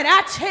 And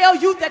I tell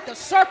you that the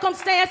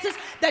circumstances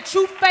that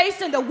you face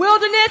in the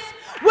wilderness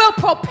will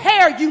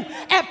prepare you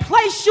and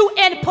place you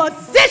in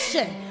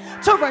position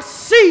to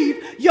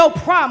receive your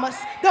promise,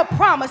 the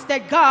promise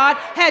that God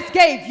has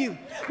gave you.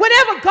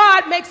 Whenever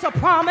God makes a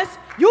promise,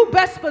 you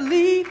best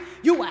believe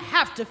you will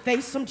have to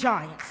face some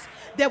giants.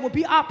 There will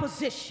be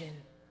opposition.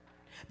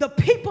 The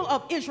people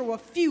of Israel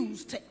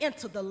refused to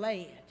enter the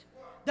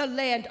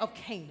land of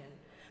Canaan,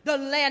 the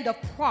land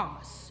of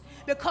promise,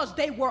 because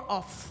they were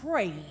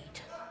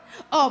afraid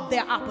of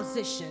their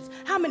oppositions.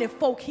 How many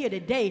folk here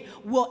today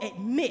will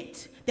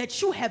admit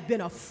that you have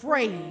been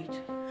afraid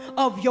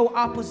of your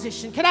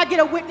opposition? Can I get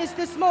a witness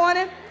this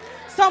morning?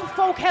 Some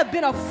folk have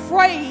been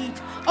afraid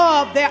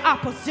of their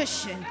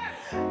opposition.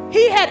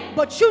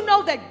 But you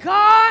know that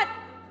God,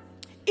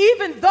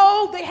 even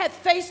though they had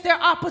faced their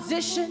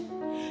opposition,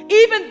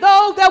 even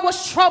though there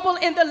was trouble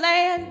in the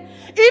land,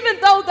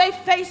 even though they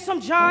faced some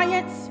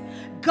giants,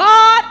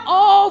 God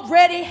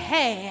already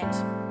had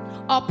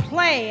a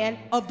plan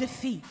of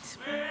defeat.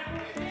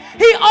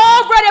 He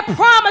already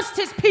promised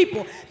his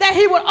people that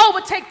he would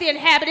overtake the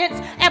inhabitants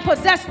and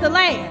possess the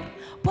land.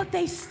 But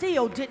they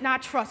still did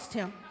not trust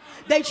him.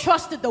 They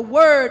trusted the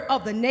word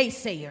of the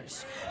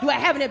naysayers. Do I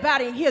have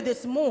anybody here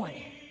this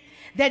morning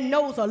that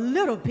knows a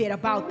little bit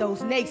about those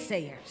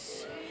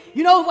naysayers?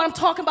 You know what I'm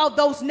talking about,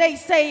 those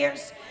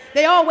naysayers?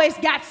 They always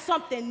got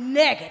something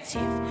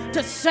negative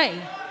to say.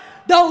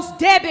 Those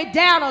Debbie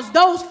Downers,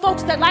 those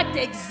folks that like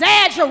to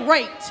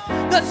exaggerate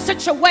the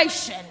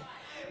situation.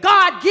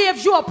 God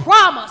gives you a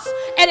promise,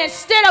 and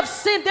instead of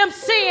them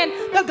seeing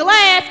the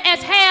glass as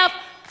half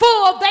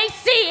full, they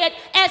see it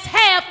as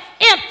half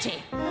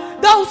empty.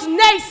 Those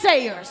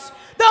naysayers,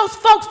 those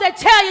folks that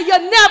tell you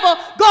you're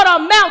never going to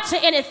amount to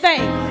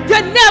anything.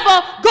 You're never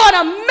going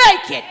to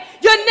make it.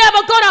 You're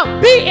never going to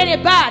be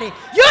anybody.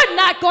 You're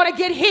not going to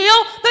get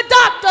healed. The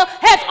doctor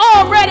has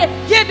already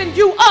given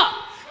you up.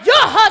 Your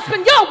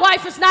husband, your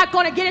wife is not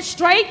going to get it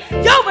straight.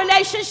 Your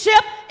relationship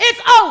is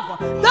over.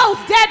 Those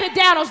Debbie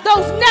Downers,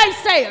 those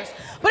naysayers.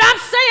 But I'm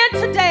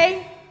saying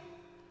today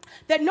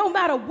that no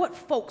matter what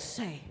folks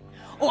say,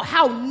 or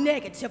how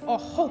negative or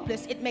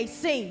hopeless it may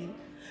seem.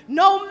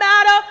 No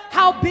matter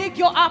how big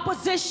your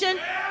opposition,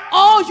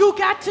 all you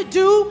got to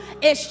do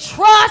is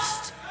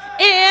trust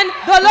in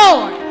the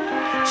Lord.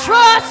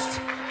 Trust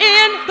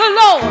in the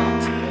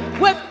Lord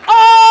with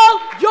all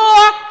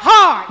your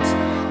heart,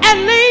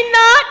 and lean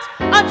not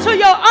unto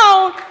your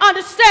own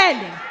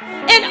understanding.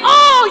 In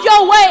all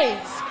your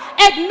ways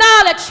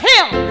acknowledge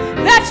him,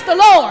 that's the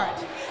Lord,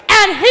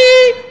 and he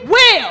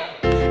will,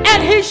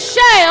 and he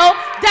shall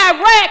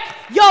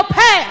direct your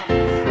path.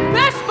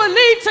 Best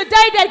believe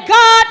today that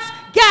God's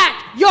got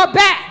your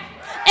back,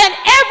 and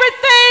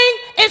everything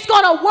is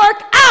going to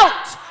work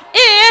out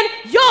in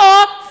your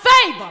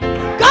favor.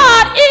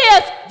 God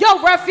is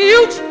your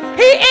refuge.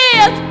 He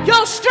is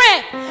your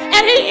strength,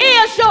 and he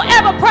is your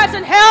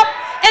ever-present help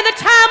in the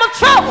time of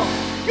trouble.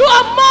 You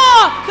are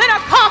more than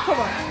a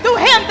conqueror through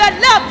him that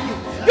loves you.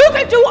 You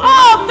can do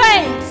all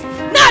things,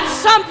 not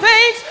some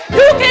things.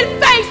 You can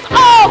face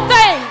all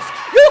things.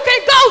 You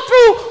can go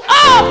through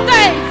all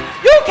things.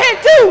 You can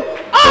do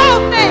all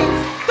things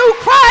through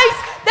Christ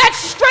that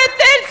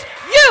strengthens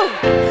you.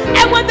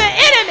 And when the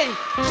enemy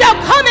shall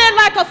come in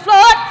like a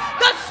flood,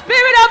 the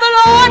Spirit of the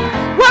Lord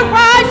will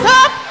rise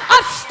up a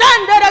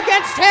standard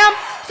against him.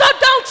 So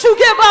don't you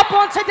give up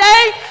on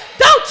today.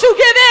 Don't you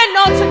give in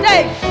on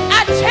today.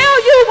 I tell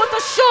you with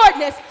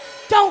assuredness,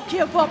 don't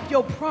give up.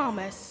 Your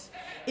promise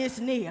is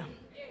near.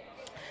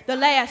 The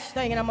last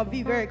thing, and I'm going to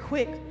be very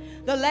quick,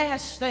 the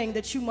last thing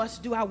that you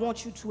must do, I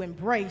want you to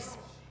embrace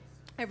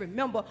and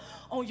remember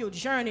on your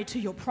journey to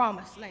your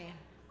promised land,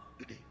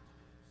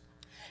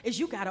 is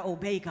you got to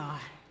obey God.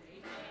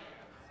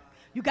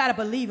 You got to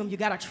believe him. You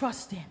got to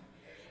trust him.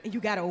 And you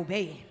got to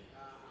obey him.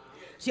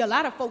 See, a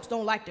lot of folks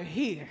don't like to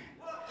hear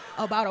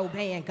about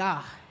obeying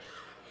God.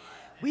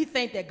 We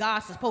think that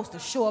God's supposed to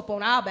show up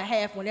on our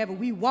behalf whenever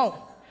we want,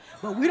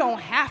 but we don't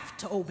have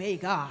to obey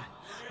God.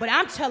 But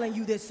I'm telling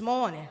you this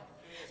morning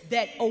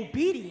that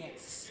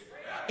obedience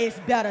is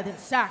better than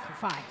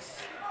sacrifice.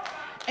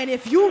 And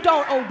if you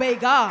don't obey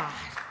God,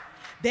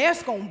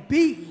 there's going to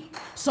be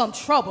some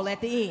trouble at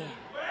the end.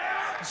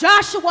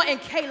 Joshua and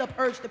Caleb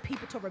urged the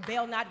people to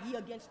rebel not ye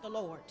against the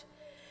Lord.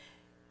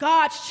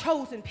 God's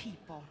chosen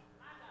people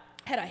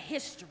had a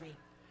history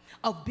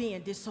of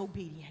being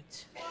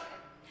disobedient.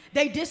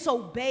 They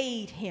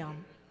disobeyed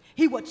him.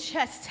 He would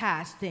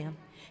chastise them.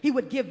 He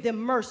would give them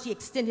mercy,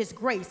 extend his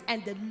grace,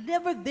 and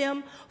deliver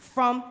them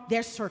from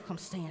their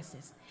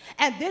circumstances.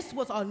 And this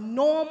was a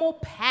normal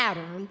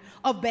pattern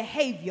of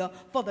behavior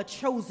for the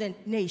chosen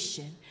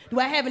nation. Do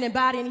I have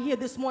anybody in here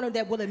this morning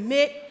that will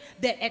admit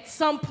that at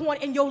some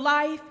point in your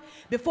life,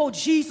 before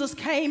Jesus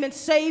came and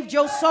saved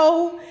your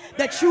soul,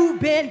 that you've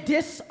been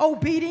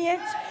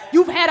disobedient?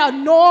 You've had a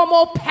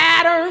normal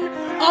pattern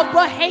of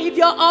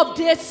behavior of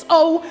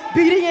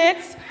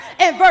disobedience.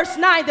 In verse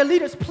 9, the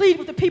leaders plead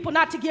with the people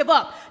not to give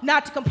up,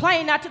 not to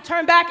complain, not to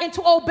turn back, and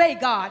to obey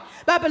God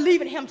by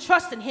believing him,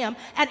 trusting him,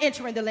 and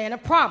entering the land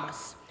of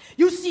promise.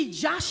 You see,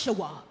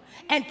 Joshua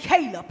and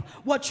Caleb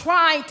were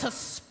trying to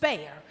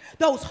spare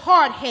those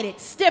hard-headed,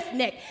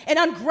 stiff-necked, and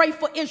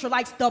ungrateful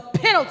Israelites the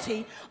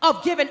penalty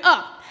of giving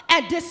up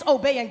and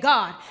disobeying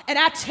God. And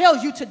I tell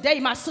you today,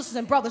 my sisters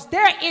and brothers,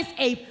 there is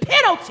a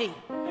penalty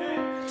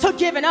to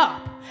giving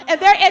up, and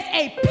there is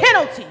a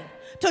penalty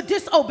to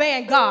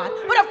disobeying God.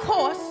 But of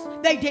course,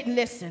 they didn't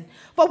listen.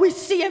 For we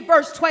see in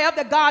verse 12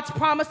 that God's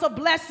promise of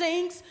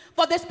blessings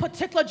for this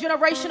particular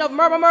generation of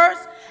murmurers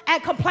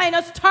and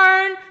complainers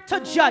turned to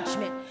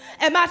judgment.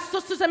 And my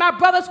sisters and my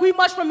brothers, we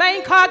must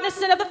remain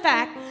cognizant of the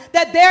fact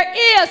that there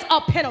is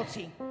a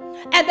penalty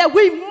and that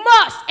we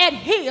must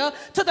adhere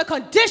to the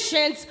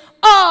conditions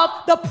of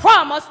the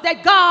promise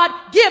that God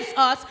gives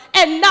us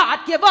and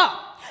not give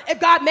up. If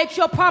God makes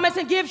you a promise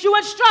and gives you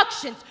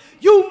instructions,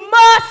 you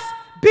must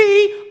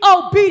be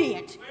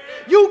obedient.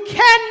 You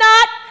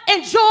cannot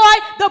enjoy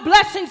the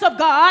blessings of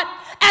God,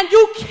 and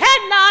you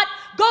cannot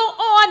go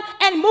on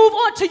and move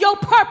on to your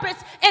purpose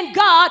in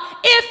God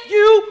if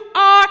you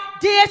are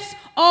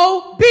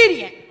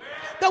disobedient.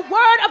 The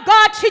word of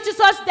God teaches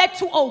us that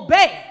to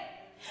obey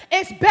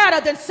is better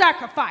than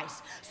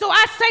sacrifice. So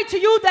I say to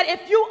you that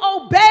if you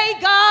obey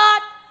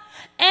God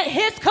and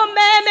his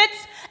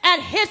commandments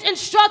and his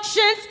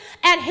instructions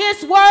and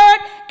his word,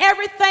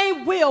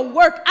 everything will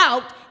work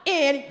out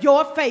in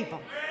your favor.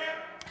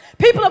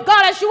 People of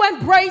God, as you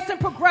embrace and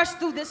progress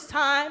through this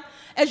time,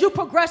 as you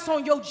progress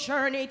on your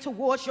journey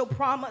towards your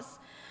promise,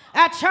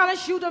 I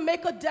challenge you to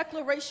make a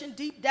declaration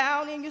deep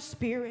down in your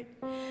spirit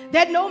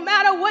that no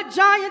matter what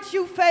giants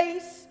you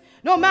face,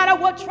 no matter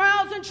what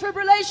trials and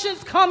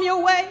tribulations come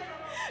your way,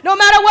 no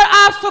matter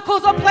what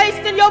obstacles are placed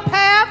in your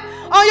path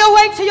on your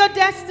way to your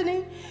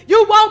destiny,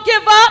 you won't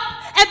give up,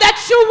 and that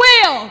you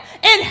will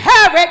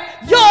inherit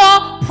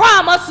your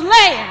promised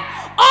land.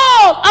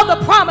 All of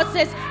the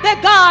promises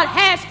that God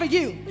has for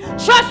you.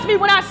 Trust me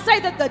when I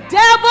say that the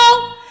devil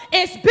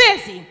is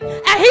busy,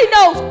 and he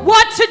knows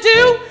what to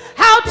do,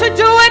 how to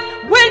do it,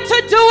 when to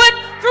do it,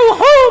 through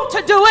whom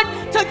to do it,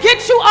 to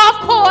get you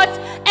off course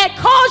and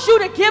cause you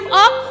to give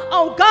up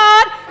on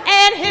God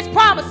and his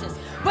promises.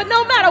 But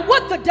no matter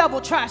what the devil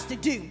tries to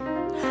do,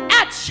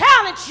 I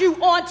challenge you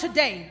on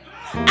today.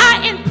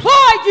 I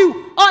implore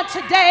you on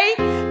today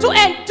to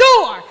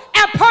endure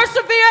and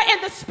persevere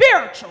in the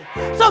spiritual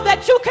so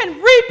that you can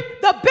reap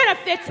the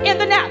benefits in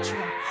the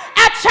natural.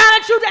 I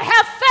challenge you to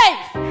have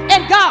faith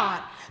in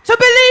God, to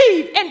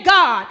believe in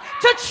God,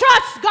 to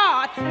trust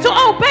God, to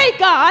obey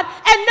God,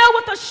 and know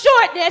with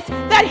assuredness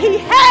that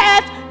He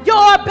has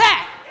your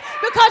back.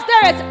 Because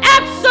there is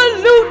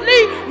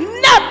absolutely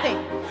nothing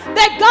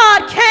that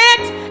God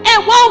can't and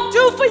won't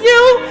do for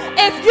you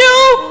if you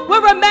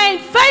will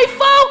remain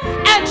faithful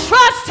and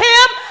trust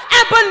Him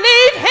and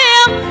believe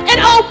Him and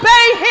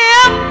obey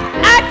Him.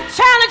 I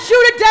challenge you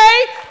today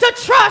to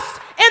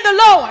trust in the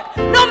Lord.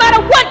 No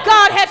matter what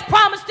God has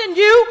promised in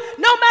you,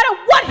 no matter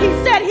what He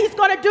said He's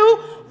going to do,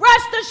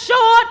 rest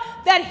assured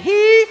that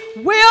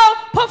He will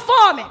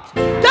perform it.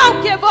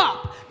 Don't give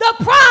up. The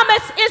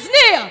promise is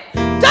near.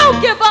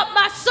 Don't give up,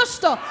 my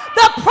sister.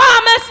 The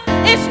promise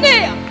is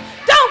near.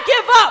 Don't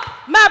give up,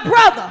 my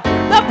brother.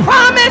 The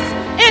promise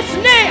is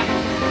near.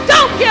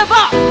 Don't give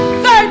up,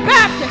 Third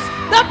Baptist.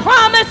 The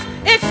promise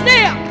is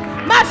near.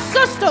 My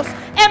sisters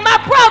and my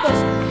brothers,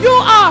 you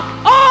are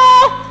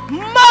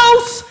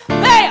almost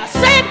there.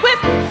 Say it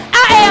with me.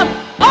 I am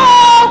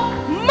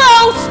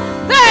almost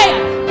there.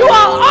 You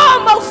are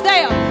almost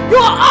there. You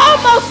are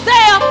almost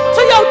there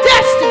to your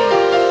destiny.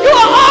 You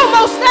are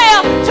almost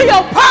there to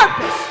your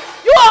purpose.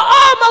 You are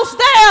almost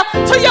there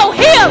to your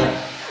healing.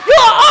 You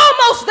are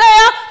almost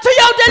there to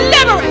your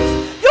deliverance.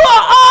 You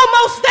are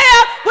almost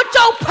there with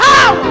your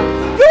power.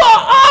 You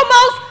are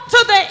almost to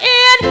the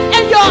end,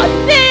 and you're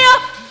near,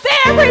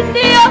 very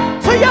near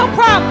to your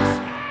promise.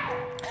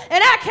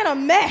 And I can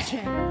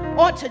imagine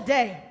on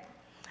today,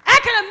 I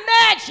can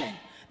imagine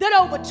that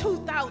over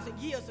 2,000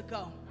 years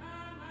ago,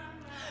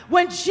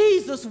 when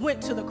Jesus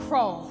went to the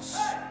cross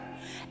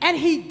and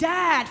He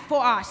died for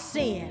our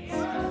sins,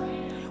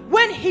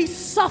 when He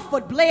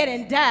suffered, bled,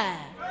 and died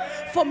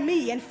for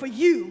me and for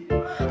you,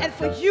 and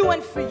for you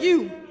and for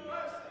you,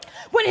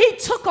 when He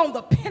took on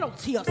the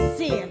penalty of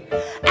sin,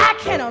 I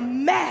can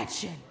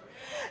imagine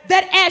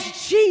that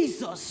as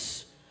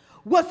Jesus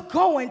was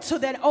going to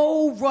that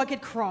old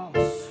rugged cross,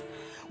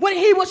 when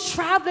He was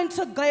traveling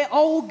to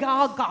old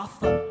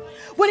Golgotha,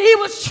 when He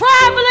was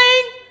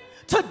traveling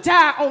to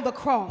die on the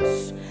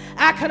cross,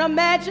 I can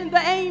imagine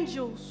the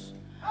angels,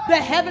 the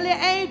heavenly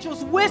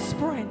angels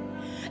whispering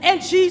in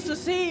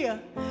Jesus' ear,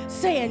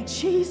 saying,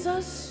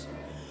 Jesus,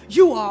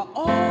 you are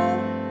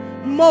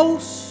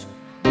almost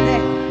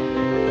there.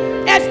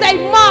 As they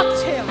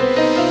mocked Him,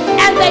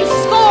 and they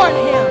scorned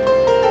Him,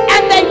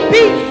 and they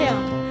beat Him,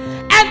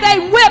 and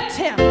they whipped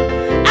Him,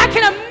 I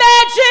can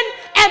imagine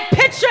and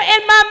picture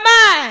in my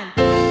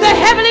mind the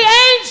heavenly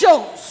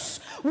angels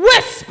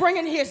whispering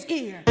in His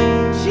ear,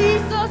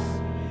 Jesus,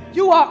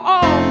 you are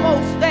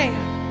almost there.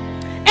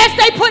 As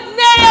they put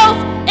nails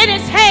in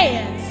His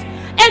hands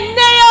and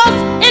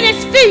nails in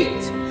His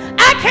feet,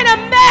 I can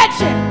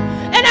imagine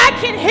and I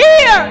can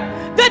hear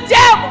the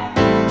devil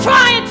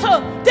trying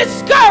to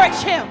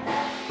discourage Him.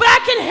 But I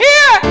can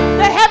hear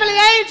the heavenly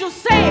angels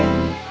saying,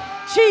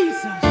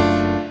 Jesus,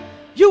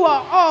 you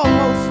are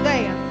almost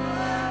there.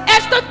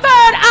 As the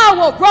third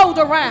hour rolled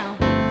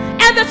around,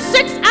 and the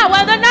 6th hour,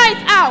 and the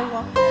 9th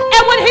hour,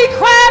 and when He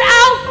cried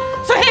out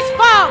to His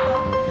Father,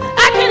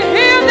 I can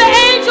hear the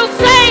angels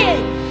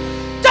saying,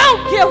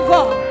 don't give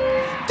up,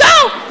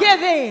 don't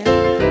give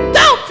in,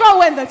 don't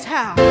throw in the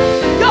towel.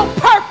 Your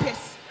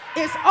purpose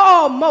is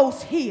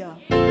almost here.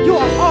 You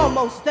are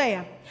almost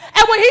there.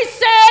 And when He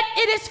said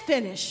it is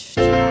finished,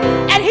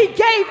 and He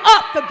gave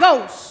up the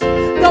ghost,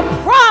 the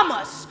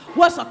promise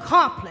was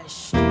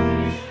accomplished.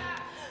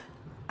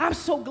 I'm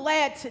so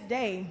glad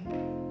today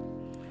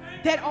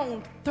that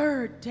on the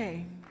third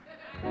day,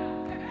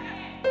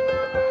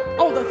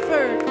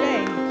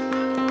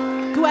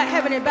 do I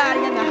have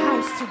anybody in the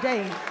house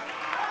today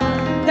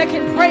that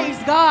can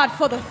praise God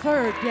for the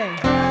third day?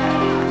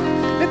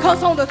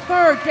 Because on the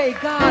third day,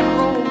 God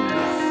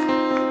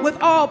rose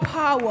with all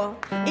power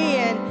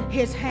in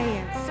His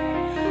hands.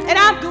 And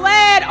I'm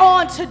glad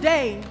on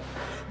today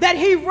that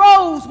He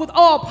rose with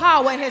all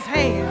power in His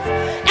hands.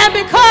 And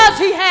because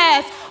He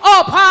has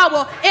all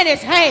power in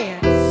His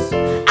hands,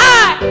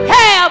 I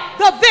have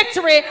the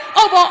victory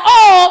over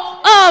all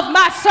of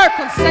my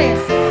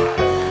circumstances.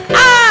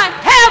 I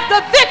have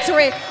the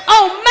victory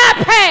on my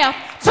path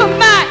to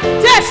my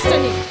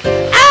destiny.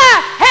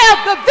 I have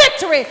the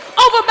victory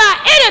over my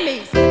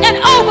enemies and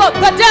over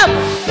the devil.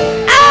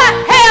 I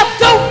have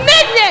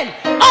dominion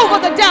over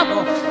the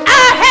devil.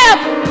 I have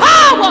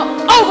power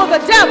over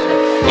the devil.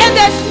 And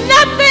there's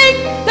nothing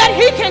that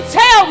he can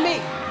tell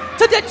me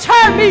to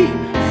deter me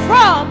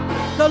from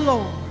the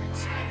Lord.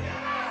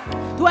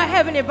 Do I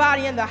have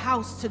anybody in the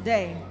house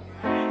today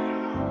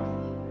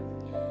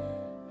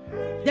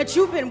that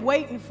you've been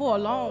waiting for a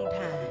long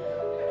time?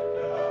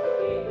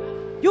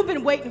 You've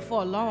been waiting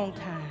for a long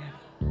time.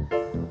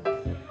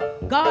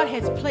 God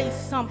has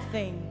placed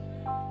something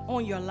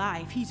on your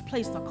life. He's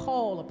placed a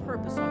call, a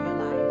purpose on your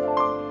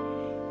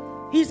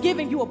life. He's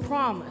giving you a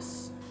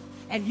promise,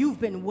 and you've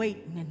been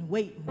waiting and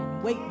waiting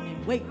and waiting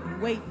and waiting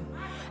and waiting.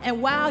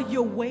 And while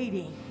you're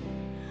waiting,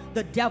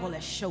 the devil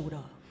has showed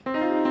up.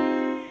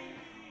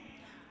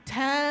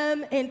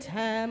 Time and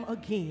time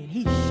again,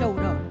 he showed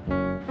up.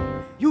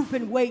 You've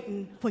been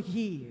waiting for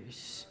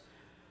years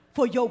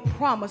for your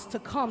promise to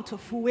come to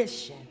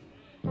fruition.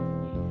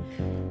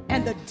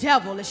 And the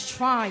devil is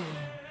trying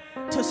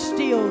to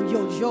steal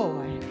your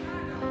joy,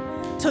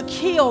 to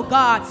kill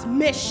God's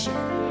mission,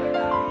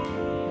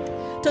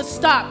 to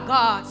stop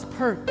God's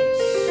purpose.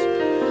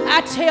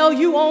 I tell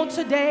you on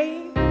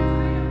today,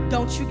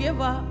 don't you give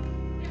up.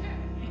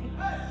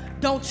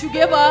 Don't you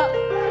give up.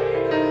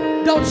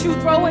 Don't you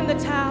throw in the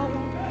towel.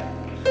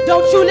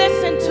 Don't you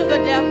listen to the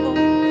devil.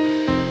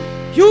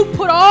 You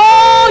put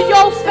all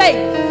your faith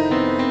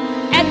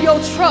and your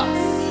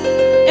trust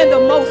in the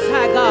Most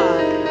High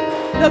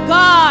God, the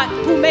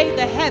God who made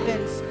the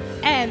heavens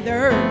and the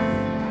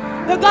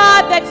earth, the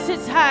God that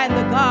sits high and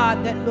the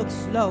God that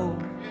looks low.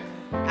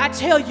 I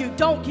tell you,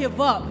 don't give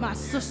up, my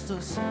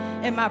sisters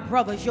and my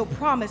brothers. Your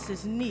promise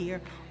is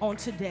near on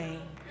today.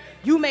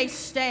 You may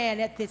stand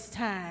at this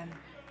time.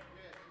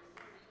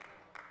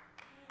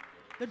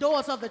 The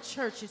doors of the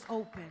church is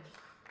open.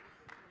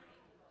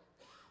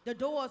 The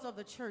doors of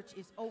the church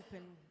is open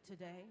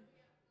today.